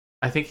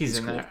 I think he's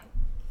in there.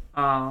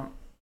 I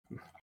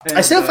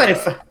still find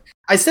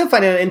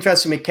it an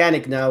interesting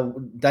mechanic now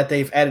that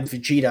they've added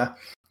Vegeta.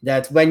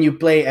 That when you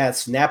play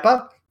as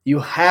Nappa, you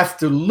have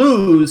to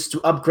lose to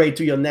upgrade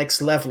to your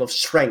next level of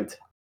strength.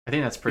 I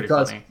think that's pretty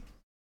funny.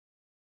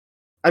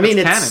 I mean,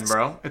 it's canon,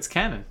 bro. It's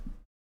canon.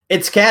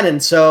 It's canon,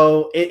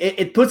 so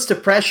it puts the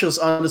pressures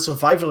on the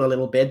survivor a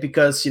little bit,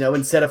 because,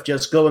 instead of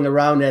just going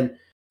around and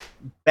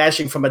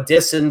bashing from a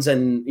distance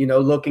and,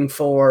 looking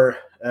for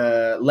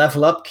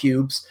level up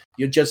cubes,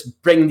 you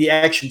just bring the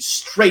action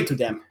straight to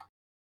them.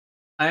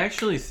 I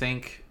actually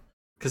think,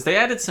 because they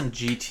added some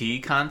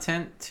GT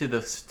content to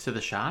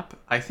the shop,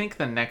 I think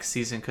the next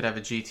season could have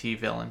a GT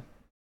villain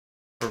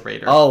for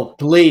Raider. Oh,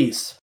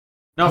 please.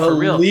 No, for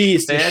real.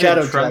 Please, the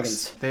Shadow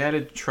Dragons. They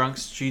added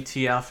Trunks'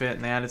 GT outfit,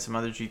 and they added some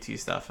other GT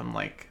stuff. I'm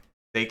like,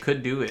 they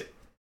could do it.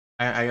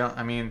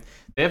 I mean,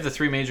 they have the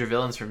 3 major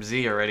villains from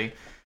Z already.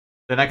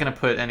 They're not going to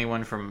put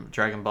anyone from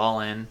Dragon Ball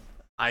in.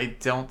 I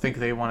don't think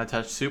they want to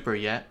touch Super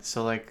yet.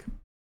 So,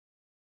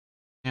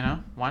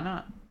 why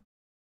not?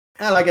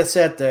 Like I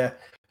said, the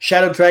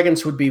Shadow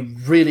Dragons would be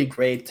really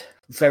great.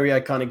 Very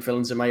iconic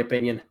villains, in my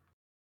opinion.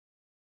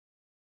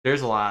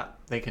 There's a lot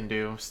they can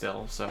do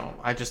still, so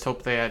I just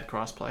hope they add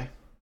crossplay.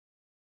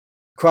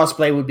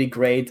 Crossplay would be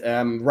great.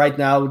 Right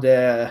now,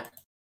 the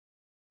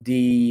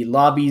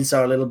lobbies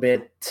are a little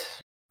bit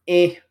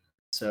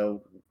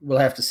so we'll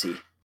have to see.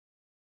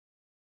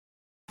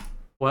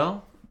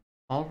 Well,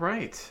 all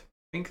right.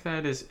 I think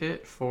that is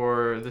it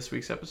for this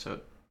week's episode.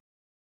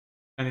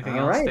 Anything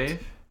else,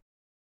 Dave?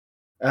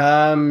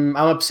 I'm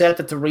upset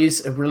that they're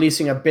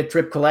releasing a Bit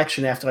Trip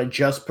collection after I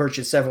just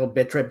purchased several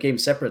Bit Trip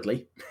games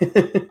separately.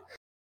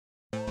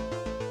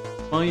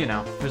 Well,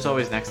 there's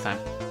always next time.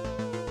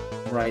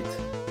 Right.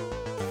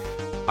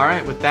 All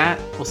right, with that,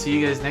 we'll see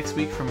you guys next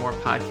week for more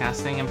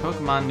podcasting and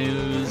Pokemon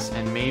news,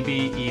 and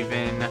maybe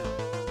even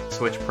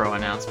Switch Pro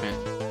announcement.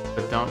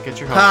 But don't get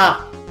your hopes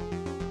up.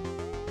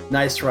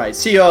 Nice try.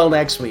 See you all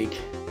next week.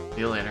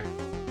 See you later.